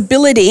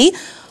responsibility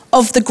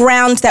of the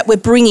ground that we're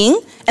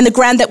bringing and the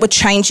ground that we're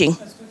changing.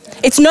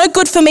 It's no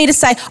good for me to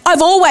say,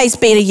 I've always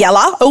been a yeller.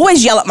 I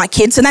always yell at my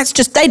kids and they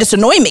just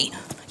annoy me.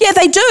 Yeah,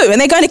 they do.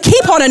 And they're going to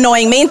keep on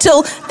annoying me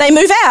until they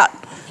move out.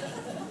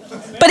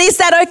 But is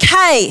that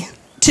okay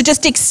to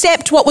just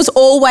accept what was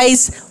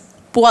always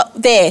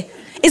there?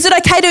 Is it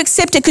okay to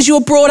accept it because you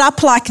were brought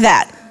up like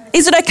that?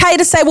 Is it okay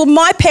to say, well,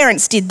 my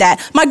parents did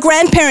that. My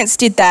grandparents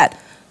did that.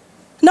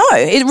 No,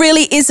 it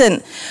really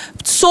isn't.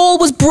 Saul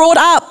was brought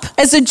up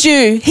as a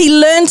Jew. He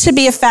learned to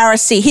be a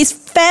Pharisee. His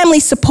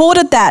family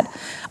supported that.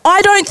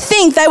 I don't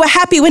think they were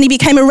happy when he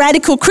became a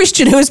radical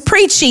Christian who was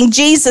preaching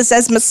Jesus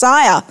as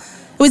Messiah.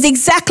 It was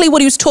exactly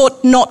what he was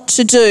taught not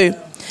to do.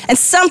 And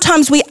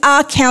sometimes we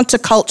are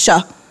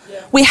counterculture.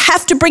 We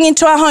have to bring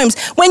into our homes.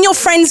 When your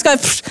friends go,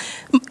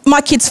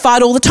 my kids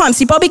fight all the time.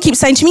 See, Bobby keeps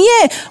saying to me,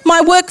 yeah,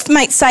 my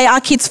workmates say our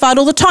kids fight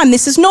all the time.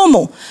 This is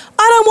normal.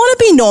 I don't want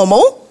to be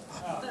normal.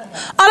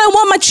 I don't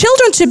want my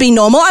children to be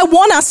normal. I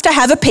want us to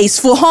have a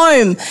peaceful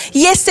home.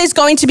 Yes, there's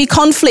going to be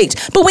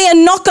conflict, but we are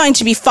not going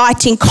to be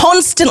fighting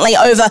constantly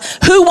over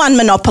who won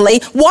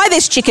Monopoly, why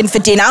there's chicken for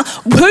dinner,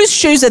 whose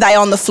shoes are they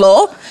on the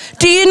floor.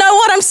 Do you know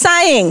what I'm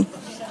saying?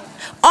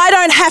 I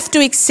don't have to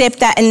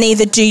accept that, and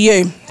neither do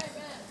you.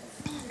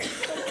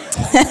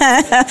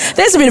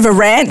 There's a bit of a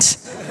rant.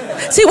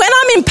 See, when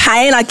I'm in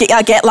pain, I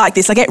get like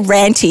this. I get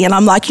ranty, and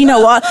I'm like, you know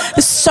what?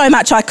 There's so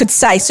much I could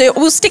say. So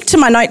we'll stick to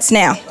my notes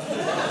now.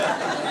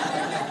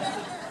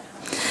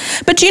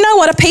 But do you know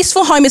what? A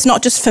peaceful home is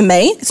not just for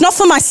me. It's not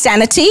for my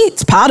sanity.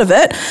 It's part of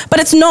it, but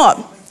it's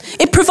not.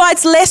 It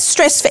provides less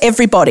stress for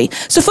everybody.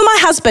 So for my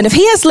husband, if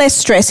he has less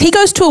stress, he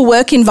goes to a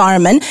work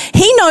environment,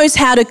 he knows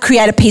how to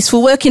create a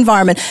peaceful work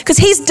environment because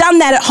he's done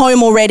that at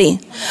home already.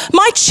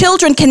 My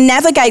children can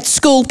navigate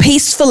school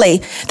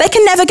peacefully. They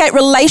can navigate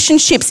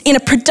relationships in a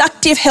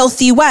productive,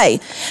 healthy way.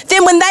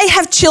 Then when they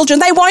have children,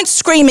 they won't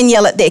scream and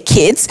yell at their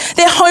kids.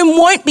 Their home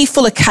won't be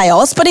full of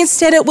chaos, but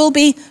instead it will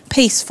be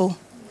peaceful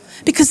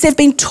because they've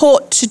been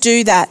taught to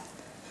do that.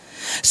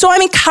 So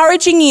I'm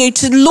encouraging you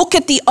to look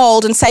at the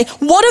old and say,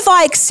 what have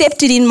I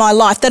accepted in my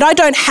life that I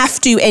don't have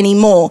to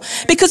anymore?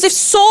 Because if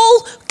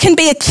Saul can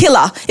be a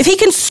killer, if he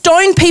can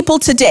stone people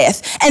to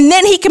death, and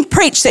then he can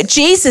preach that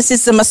Jesus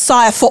is the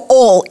Messiah for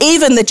all,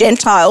 even the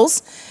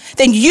Gentiles,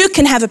 then you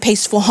can have a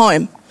peaceful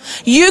home.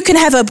 You can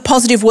have a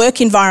positive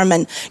work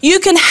environment. You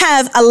can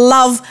have a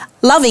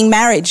loving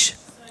marriage.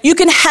 You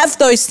can have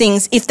those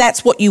things if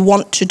that's what you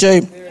want to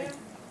do.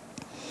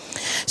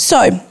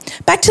 So,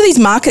 back to these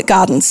market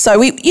gardens.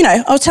 So,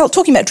 I was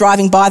talking about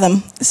driving by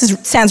them.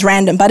 Sounds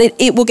random, but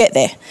it will get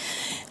there.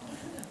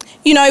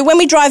 When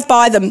we drive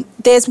by them,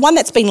 there's one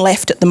that's been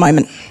left at the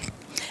moment.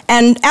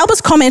 And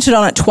Alba's commented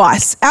on it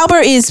twice. Alba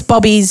is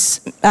Bobby's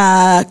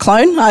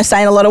clone, I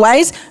say in a lot of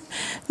ways.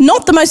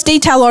 Not the most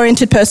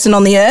detail-oriented person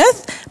on the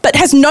earth, but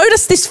has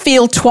noticed this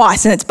field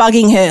twice and it's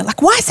bugging her.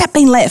 Like, why has that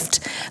been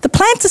left? The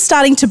plants are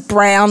starting to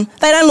brown.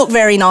 They don't look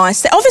very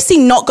nice. They're obviously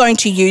not going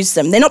to use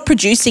them. They're not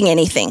producing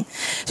anything.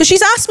 So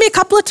she's asked me a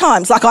couple of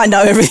times, like I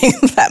know everything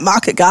about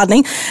market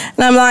gardening.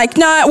 And I'm like,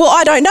 no, well,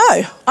 I don't know.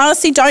 I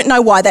honestly don't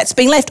know why that's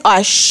been left. I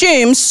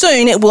assume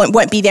soon it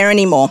won't be there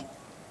anymore.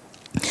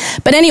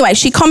 But anyway,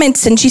 she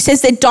comments and she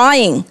says they're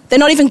dying. They're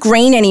not even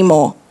green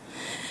anymore.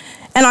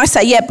 And I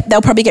say, yep,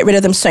 they'll probably get rid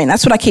of them soon.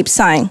 That's what I keep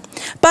saying.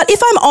 But if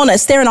I'm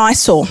honest, they're an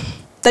eyesore.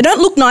 They don't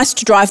look nice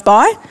to drive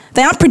by.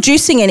 They aren't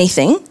producing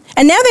anything.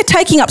 And now they're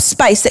taking up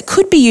space that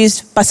could be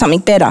used by something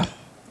better.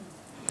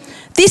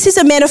 This is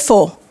a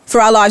metaphor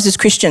for our lives as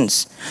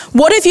Christians?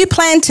 What have you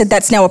planted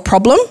that's now a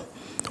problem,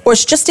 or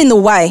it's just in the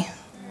way?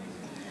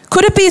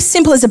 Could it be as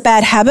simple as a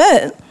bad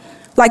habit,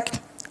 like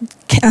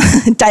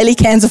daily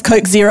cans of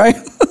Coke Zero?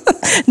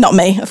 Not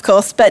me, of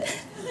course, but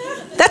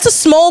that's a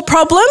small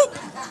problem,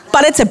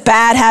 but it's a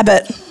bad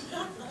habit.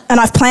 And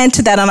I've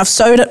planted that and I've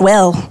sowed it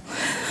well.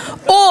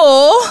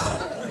 Or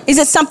is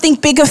it something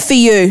bigger for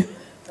you,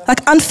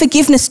 like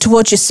unforgiveness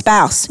towards your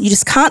spouse? You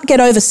just can't get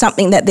over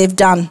something that they've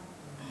done.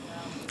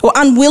 Or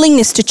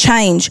unwillingness to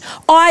change.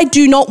 I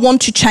do not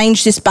want to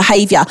change this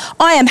behaviour.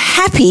 I am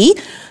happy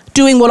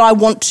doing what I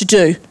want to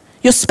do.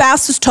 Your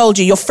spouse has told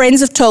you, your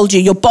friends have told you,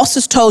 your boss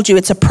has told you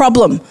it's a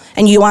problem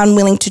and you are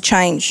unwilling to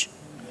change.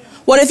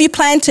 What have you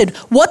planted?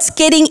 What's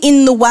getting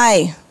in the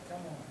way?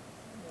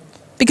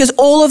 Because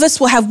all of us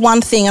will have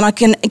one thing, and I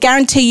can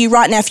guarantee you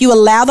right now, if you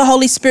allow the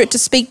Holy Spirit to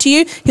speak to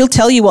you, he'll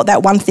tell you what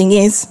that one thing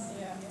is.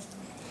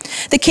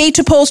 The key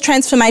to Paul's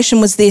transformation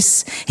was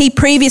this. He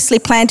previously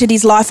planted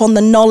his life on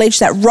the knowledge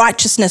that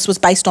righteousness was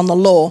based on the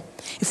law.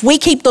 If we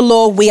keep the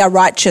law, we are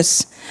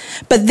righteous.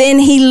 But then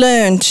he'd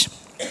learned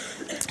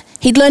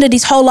it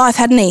his whole life,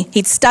 hadn't he?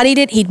 He'd studied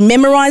it, he'd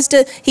memorized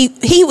it.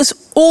 He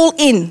was all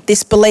in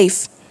this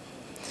belief.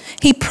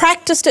 He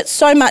practiced it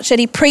so much that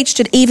he preached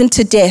it even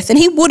to death, and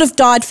he would have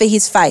died for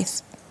his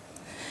faith.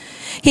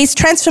 His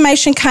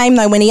transformation came,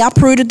 though, when he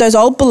uprooted those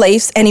old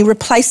beliefs and he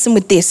replaced them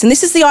with this. And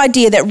this is the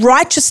idea that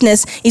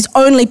righteousness is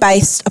only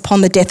based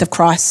upon the death of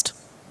Christ.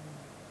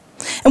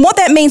 And what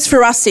that means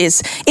for us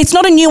is, it's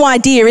not a new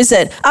idea, is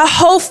it? Our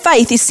whole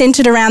faith is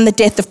centered around the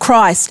death of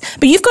Christ.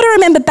 But you've got to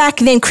remember back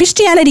then,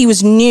 Christianity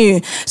was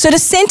new. So to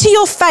center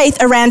your faith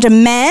around a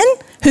man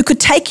who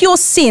could take your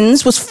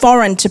sins was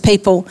foreign to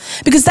people,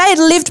 because they had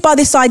lived by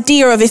this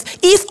idea of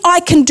if I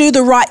can do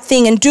the right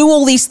thing and do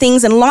all these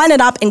things and line it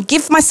up and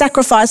give my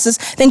sacrifices,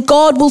 then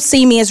God will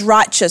see me as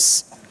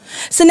righteous.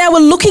 So now we're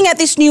looking at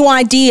this new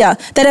idea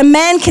that a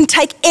man can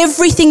take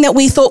everything that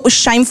we thought was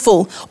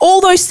shameful, all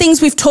those things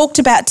we've talked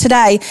about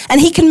today, and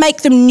he can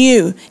make them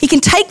new. He can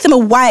take them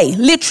away,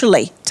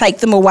 literally take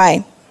them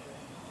away.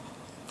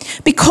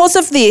 Because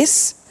of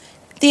this,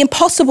 the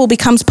impossible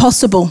becomes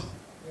possible.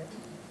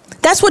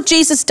 That's what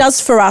Jesus does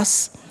for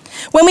us.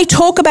 When we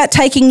talk about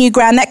taking new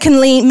ground, that can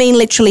mean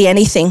literally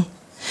anything.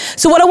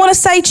 So what I want to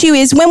say to you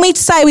is, when we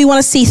say we want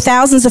to see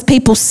thousands of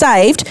people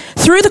saved,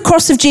 through the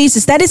cross of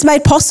Jesus, that is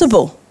made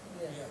possible.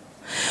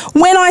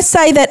 When I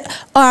say that,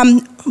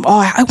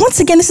 once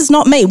again, this is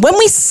not me. When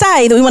we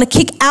say that we want to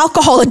kick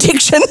alcohol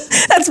addiction,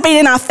 that's been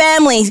in our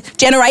family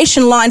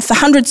generation line for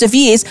hundreds of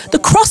years, the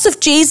cross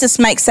of Jesus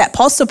makes that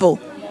possible.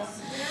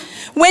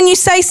 When you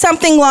say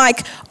something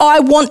like,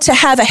 I want to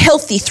have a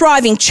healthy,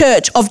 thriving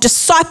church of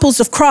disciples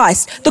of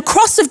Christ, the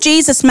cross of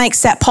Jesus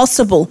makes that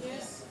possible.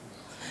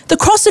 The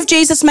cross of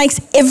Jesus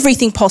makes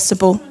everything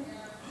possible.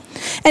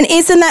 And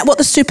isn't that what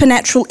the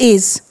supernatural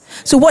is?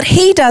 So what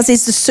he does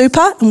is the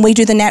super and we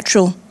do the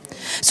natural.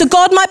 So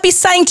God might be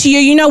saying to you,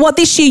 you know what,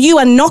 this year you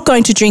are not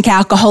going to drink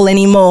alcohol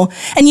anymore.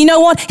 And you know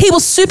what, he will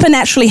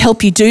supernaturally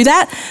help you do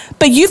that.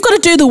 But you've got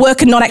to do the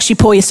work and not actually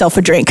pour yourself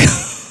a drink.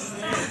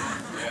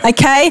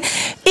 Okay?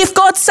 If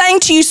God's saying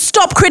to you,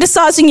 stop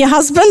criticising your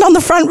husband on the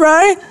front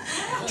row,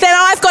 then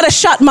I've got to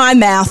shut my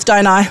mouth,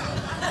 don't I?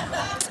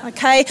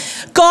 Okay?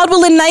 God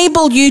will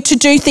enable you to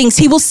do things.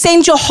 He will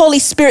send your Holy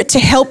Spirit to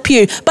help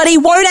you, but he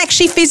won't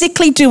actually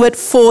physically do it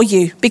for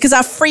you, because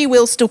our free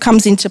will still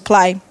comes into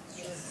play.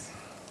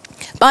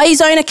 By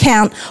his own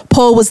account,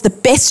 Paul was the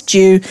best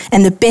Jew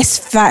and the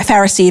best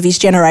Pharisee of his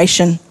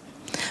generation,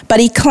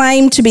 but he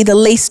claimed to be the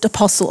least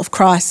apostle of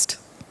Christ.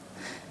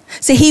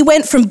 So he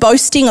went from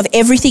boasting of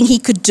everything he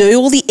could do,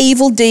 all the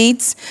evil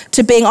deeds,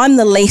 to being, I'm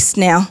the least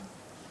now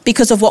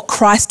because of what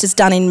Christ has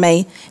done in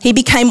me. He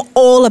became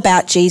all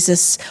about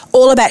Jesus,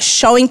 all about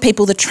showing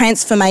people the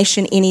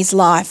transformation in his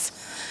life.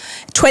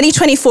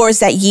 2024 is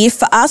that year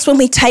for us. When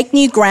we take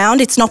new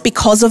ground, it's not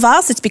because of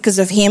us, it's because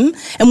of him.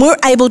 And we're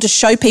able to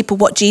show people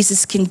what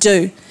Jesus can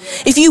do.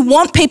 If you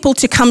want people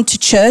to come to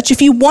church,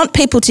 if you want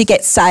people to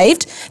get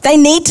saved, they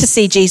need to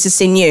see Jesus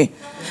in you.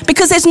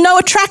 Because there's no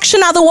attraction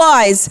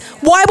otherwise.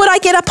 Why would I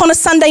get up on a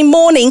Sunday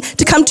morning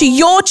to come to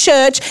your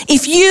church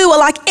if you are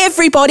like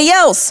everybody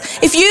else?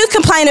 If you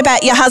complain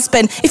about your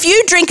husband, if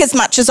you drink as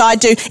much as I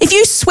do, if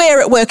you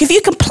swear at work, if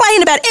you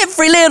complain about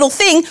every little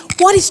thing,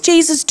 what is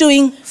Jesus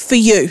doing for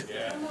you?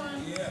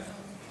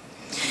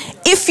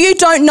 If you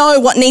don't know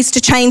what needs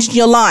to change in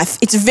your life,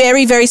 it's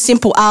very, very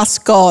simple.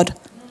 Ask God.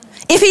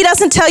 If he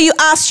doesn't tell you,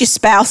 ask your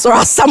spouse or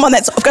ask someone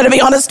that's going to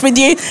be honest with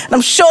you, and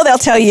I'm sure they'll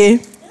tell you.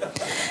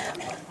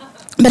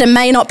 But it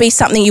may not be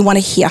something you want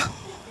to hear.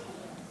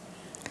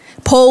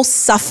 Paul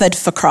suffered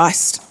for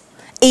Christ,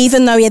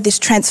 even though he had this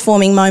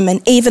transforming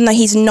moment, even though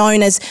he's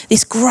known as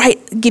this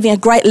great, giving a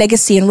great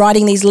legacy and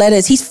writing these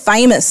letters. He's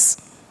famous,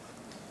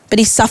 but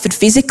he suffered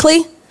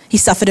physically, he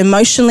suffered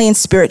emotionally and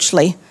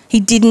spiritually. He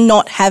did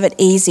not have it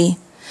easy.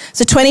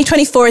 So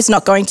 2024 is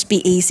not going to be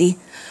easy,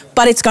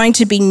 but it's going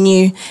to be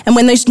new. And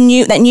when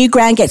that new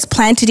ground gets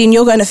planted in,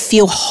 you're going to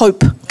feel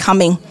hope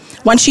coming.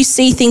 Once you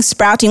see things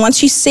sprouting,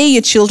 once you see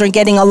your children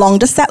getting along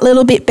just that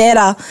little bit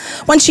better,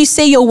 once you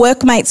see your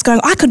workmates going,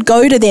 I could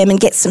go to them and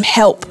get some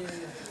help,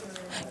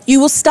 you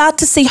will start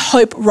to see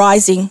hope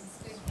rising.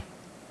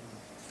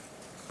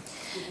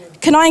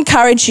 Can I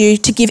encourage you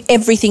to give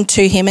everything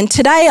to him? And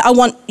today I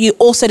want you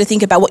also to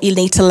think about what you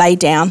need to lay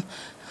down.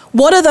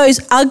 What are those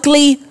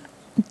ugly,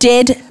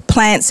 dead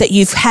plants that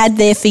you've had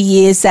there for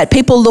years that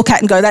people look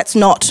at and go, that's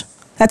not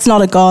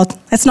a God.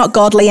 That's not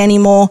godly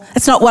anymore.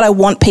 That's not what I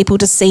want people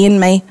to see in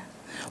me.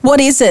 What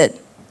is it?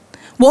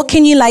 What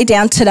can you lay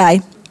down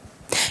today?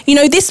 You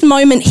know, this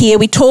moment here,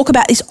 we talk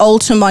about this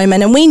altar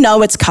moment and we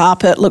know it's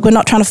carpet. Look, we're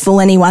not trying to fool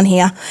anyone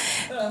here.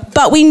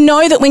 But we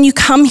know that when you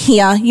come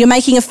here, you're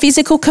making a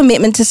physical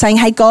commitment to saying,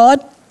 hey, God,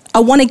 I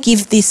want to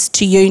give this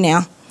to you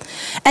now.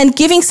 And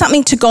giving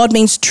something to God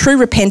means true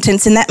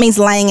repentance, and that means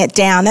laying it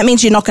down. That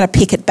means you're not going to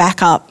pick it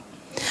back up.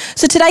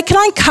 So today, can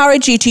I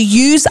encourage you to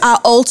use our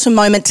altar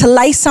moment to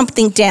lay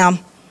something down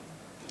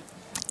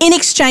in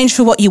exchange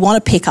for what you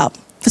want to pick up,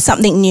 for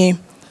something new.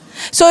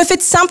 So if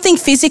it's something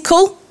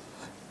physical,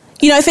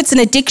 you know, if it's an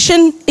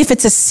addiction, if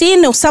it's a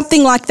sin or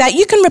something like that,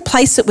 you can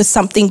replace it with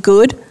something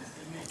good.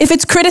 If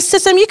it's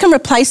criticism, you can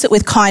replace it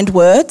with kind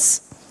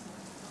words.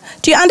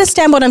 Do you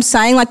understand what I'm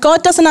saying? Like,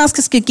 God doesn't ask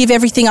us to give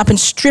everything up and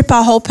strip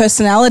our whole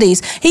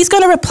personalities. He's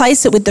going to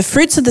replace it with the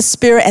fruits of the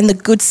Spirit and the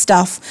good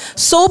stuff.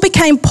 Saul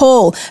became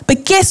Paul,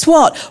 but guess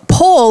what?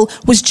 Paul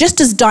was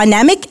just as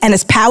dynamic and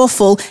as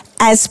powerful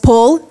as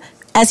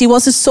he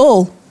was as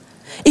Saul.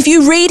 If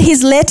you read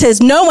his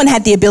letters, no one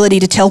had the ability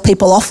to tell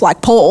people off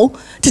like Paul,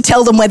 to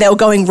tell them where they were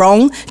going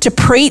wrong, to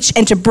preach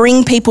and to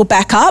bring people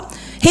back up.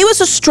 He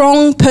was a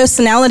strong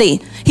personality.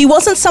 He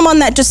wasn't someone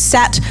that just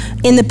sat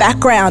in the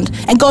background,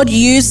 and God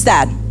used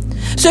that.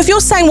 So if you're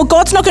saying, well,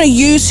 God's not going to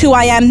use who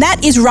I am,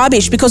 that is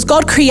rubbish, because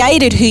God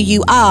created who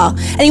you are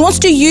and he wants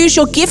to use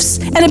your gifts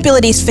and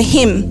abilities for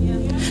him.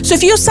 So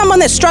if you're someone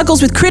that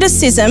struggles with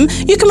criticism,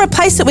 you can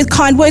replace it with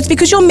kind words,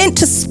 because you're meant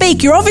to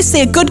speak. You're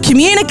obviously a good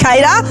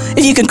communicator.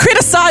 If you can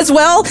criticize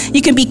well,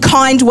 you can be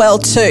kind well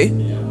too.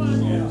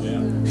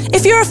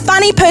 If you're a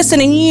funny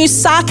person and you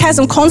use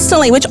sarcasm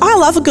constantly, which I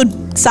love a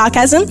good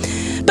sarcasm,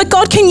 but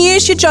God can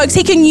use your jokes.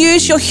 He can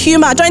use your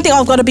humour. Don't think,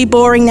 I've got to be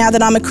boring now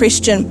that I'm a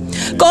Christian.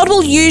 God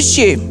will use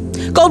you.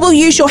 God will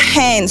use your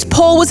hands.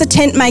 Paul was a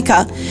tent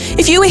maker.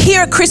 If you were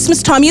here at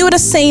Christmas time, you would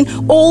have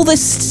seen all the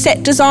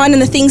set design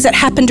and the things that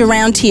happened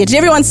around here. Did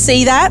everyone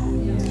see that?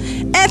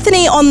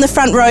 Anthony on the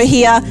front row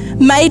here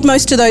made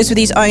most of those with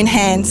his own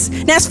hands.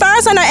 Now, as far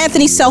as I know,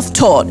 Anthony's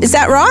self-taught. Is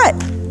that right?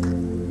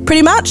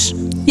 Pretty much?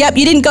 Yep,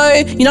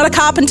 you're not a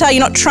carpenter, you're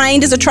not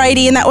trained as a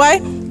tradie in that way?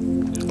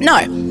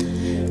 No.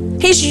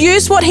 He's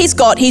used what he's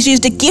got. He's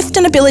used a gift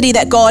and ability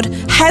that God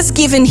has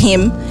given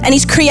him, and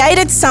he's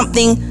created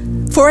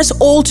something for us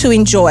all to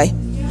enjoy,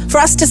 for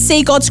us to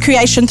see God's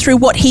creation through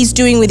what he's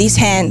doing with his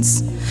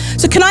hands.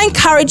 So can I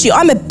encourage you?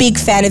 I'm a big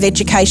fan of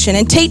education,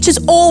 and teachers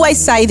always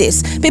say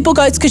this. People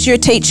go, it's because you're a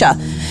teacher.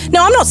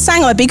 Now, I'm not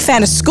saying I'm a big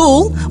fan of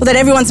school or that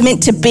everyone's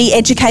meant to be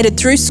educated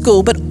through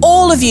school, but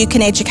all of you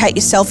can educate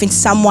yourself in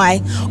some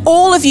way.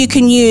 All of you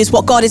can use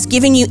what God has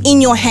given you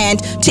in your hand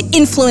to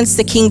influence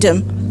the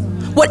kingdom.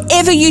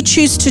 Whatever you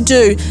choose to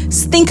do,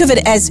 think of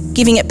it as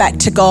giving it back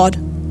to God.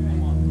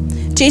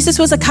 Jesus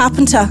was a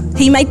carpenter.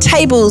 He made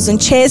tables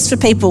and chairs for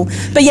people,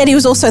 but yet he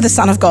was also the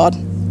Son of God.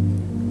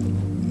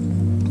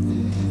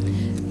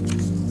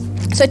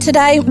 So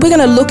today we're going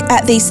to look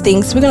at these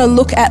things. We're going to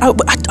look at,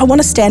 I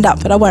want to stand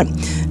up, but I won't.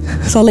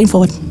 So I'll lean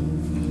forward.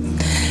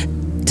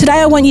 Today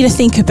I want you to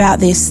think about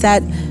this,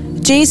 that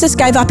Jesus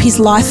gave up his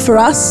life for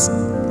us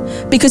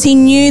because he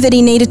knew that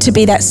he needed to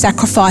be that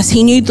sacrifice.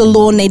 He knew the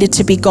law needed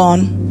to be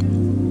gone.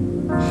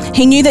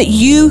 He knew that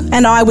you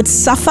and I would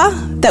suffer,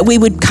 that we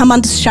would come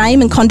under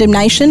shame and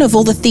condemnation of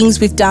all the things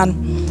we've done.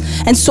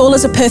 And Saul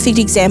is a perfect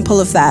example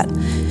of that.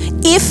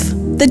 If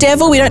the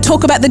devil, we don't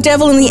talk about the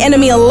devil and the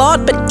enemy a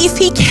lot, but if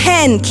he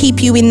can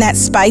keep you in that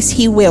space,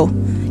 he will.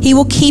 He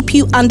will keep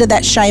you under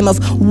that shame of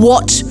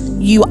what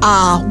you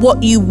are,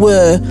 what you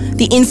were,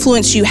 the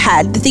influence you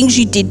had, the things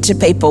you did to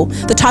people,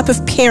 the type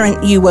of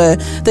parent you were,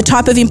 the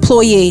type of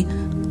employee,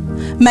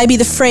 maybe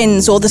the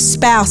friends or the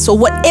spouse or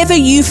whatever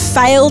you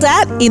failed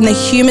at in the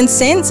human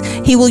sense,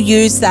 he will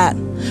use that.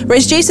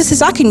 Whereas Jesus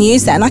says, I can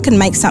use that and I can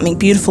make something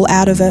beautiful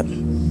out of it,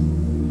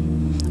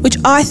 which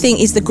I think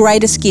is the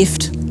greatest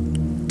gift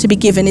to be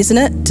given, isn't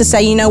it? To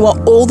say, you know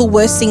what, all the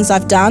worst things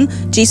I've done,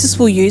 Jesus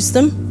will use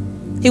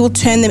them. He will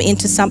turn them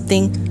into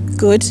something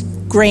good,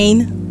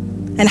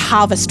 green, and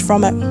harvest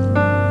from it.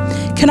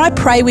 Can I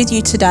pray with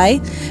you today?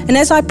 And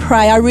as I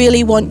pray, I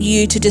really want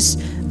you to just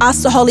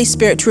ask the Holy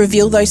Spirit to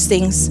reveal those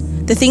things,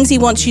 the things he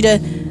wants you to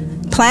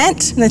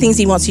plant and the things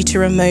he wants you to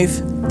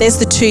remove. There's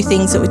the two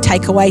things that we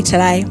take away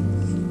today.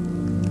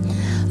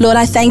 Lord,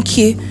 I thank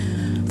you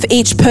for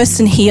each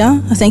person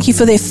here. I thank you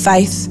for their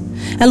faith.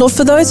 And Lord,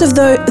 for those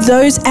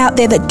out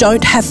there that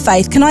don't have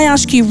faith, can I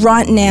ask you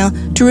right now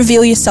to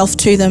reveal yourself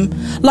to them?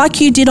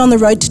 Like you did on the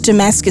road to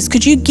Damascus,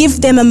 could you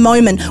give them a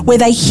moment where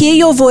they hear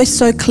your voice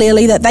so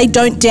clearly that they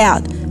don't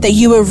doubt, that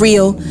you are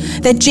real.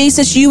 That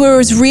Jesus, you are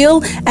as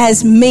real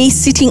as me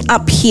sitting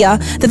up here,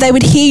 that they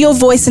would hear your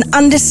voice and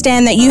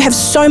understand that you have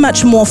so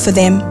much more for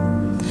them.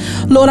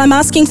 Lord, I'm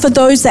asking for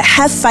those that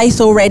have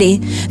faith already,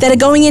 that are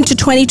going into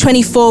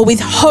 2024 with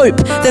hope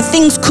that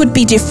things could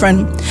be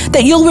different,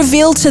 that you'll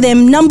reveal to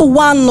them, number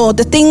one, Lord,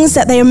 the things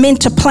that they are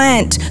meant to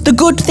plant, the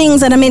good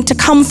things that are meant to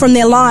come from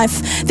their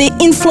life, the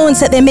influence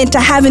that they're meant to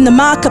have in the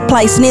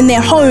marketplace and in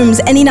their homes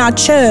and in our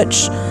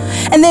church.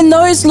 And then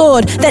those,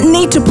 Lord, that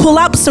need to pull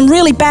up some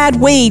really bad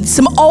weeds,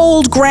 some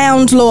old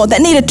ground, Lord,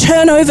 that need to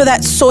turn over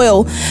that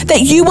soil,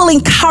 that you will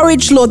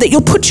encourage, Lord, that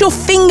you'll put your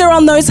finger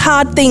on those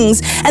hard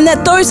things and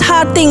that those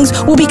hard things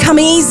will become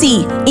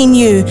easy in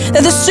you,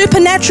 that the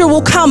supernatural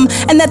will come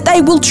and that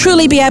they will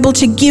truly be able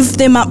to give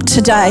them up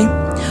today.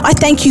 I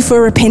thank you for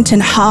a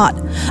repentant heart.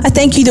 I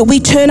thank you that we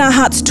turn our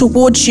hearts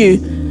towards you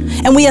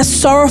and we are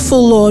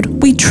sorrowful,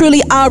 Lord. We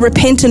truly are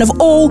repentant of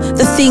all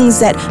the things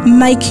that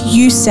make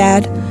you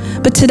sad.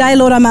 But today,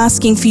 Lord, I'm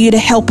asking for you to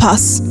help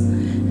us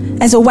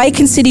as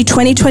Awaken City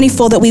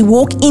 2024, that we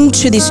walk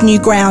into this new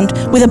ground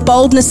with a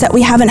boldness that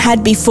we haven't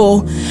had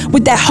before,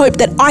 with that hope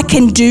that I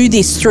can do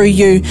this through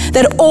you,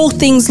 that all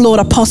things,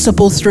 Lord, are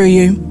possible through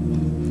you.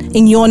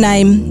 In your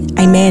name,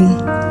 amen.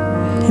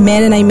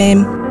 Amen and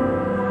amen.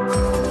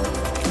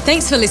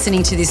 Thanks for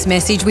listening to this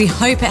message. We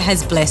hope it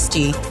has blessed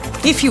you.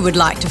 If you would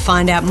like to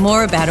find out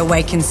more about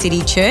Awaken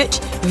City Church,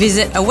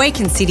 visit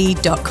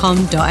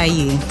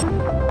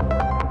awakencity.com.au.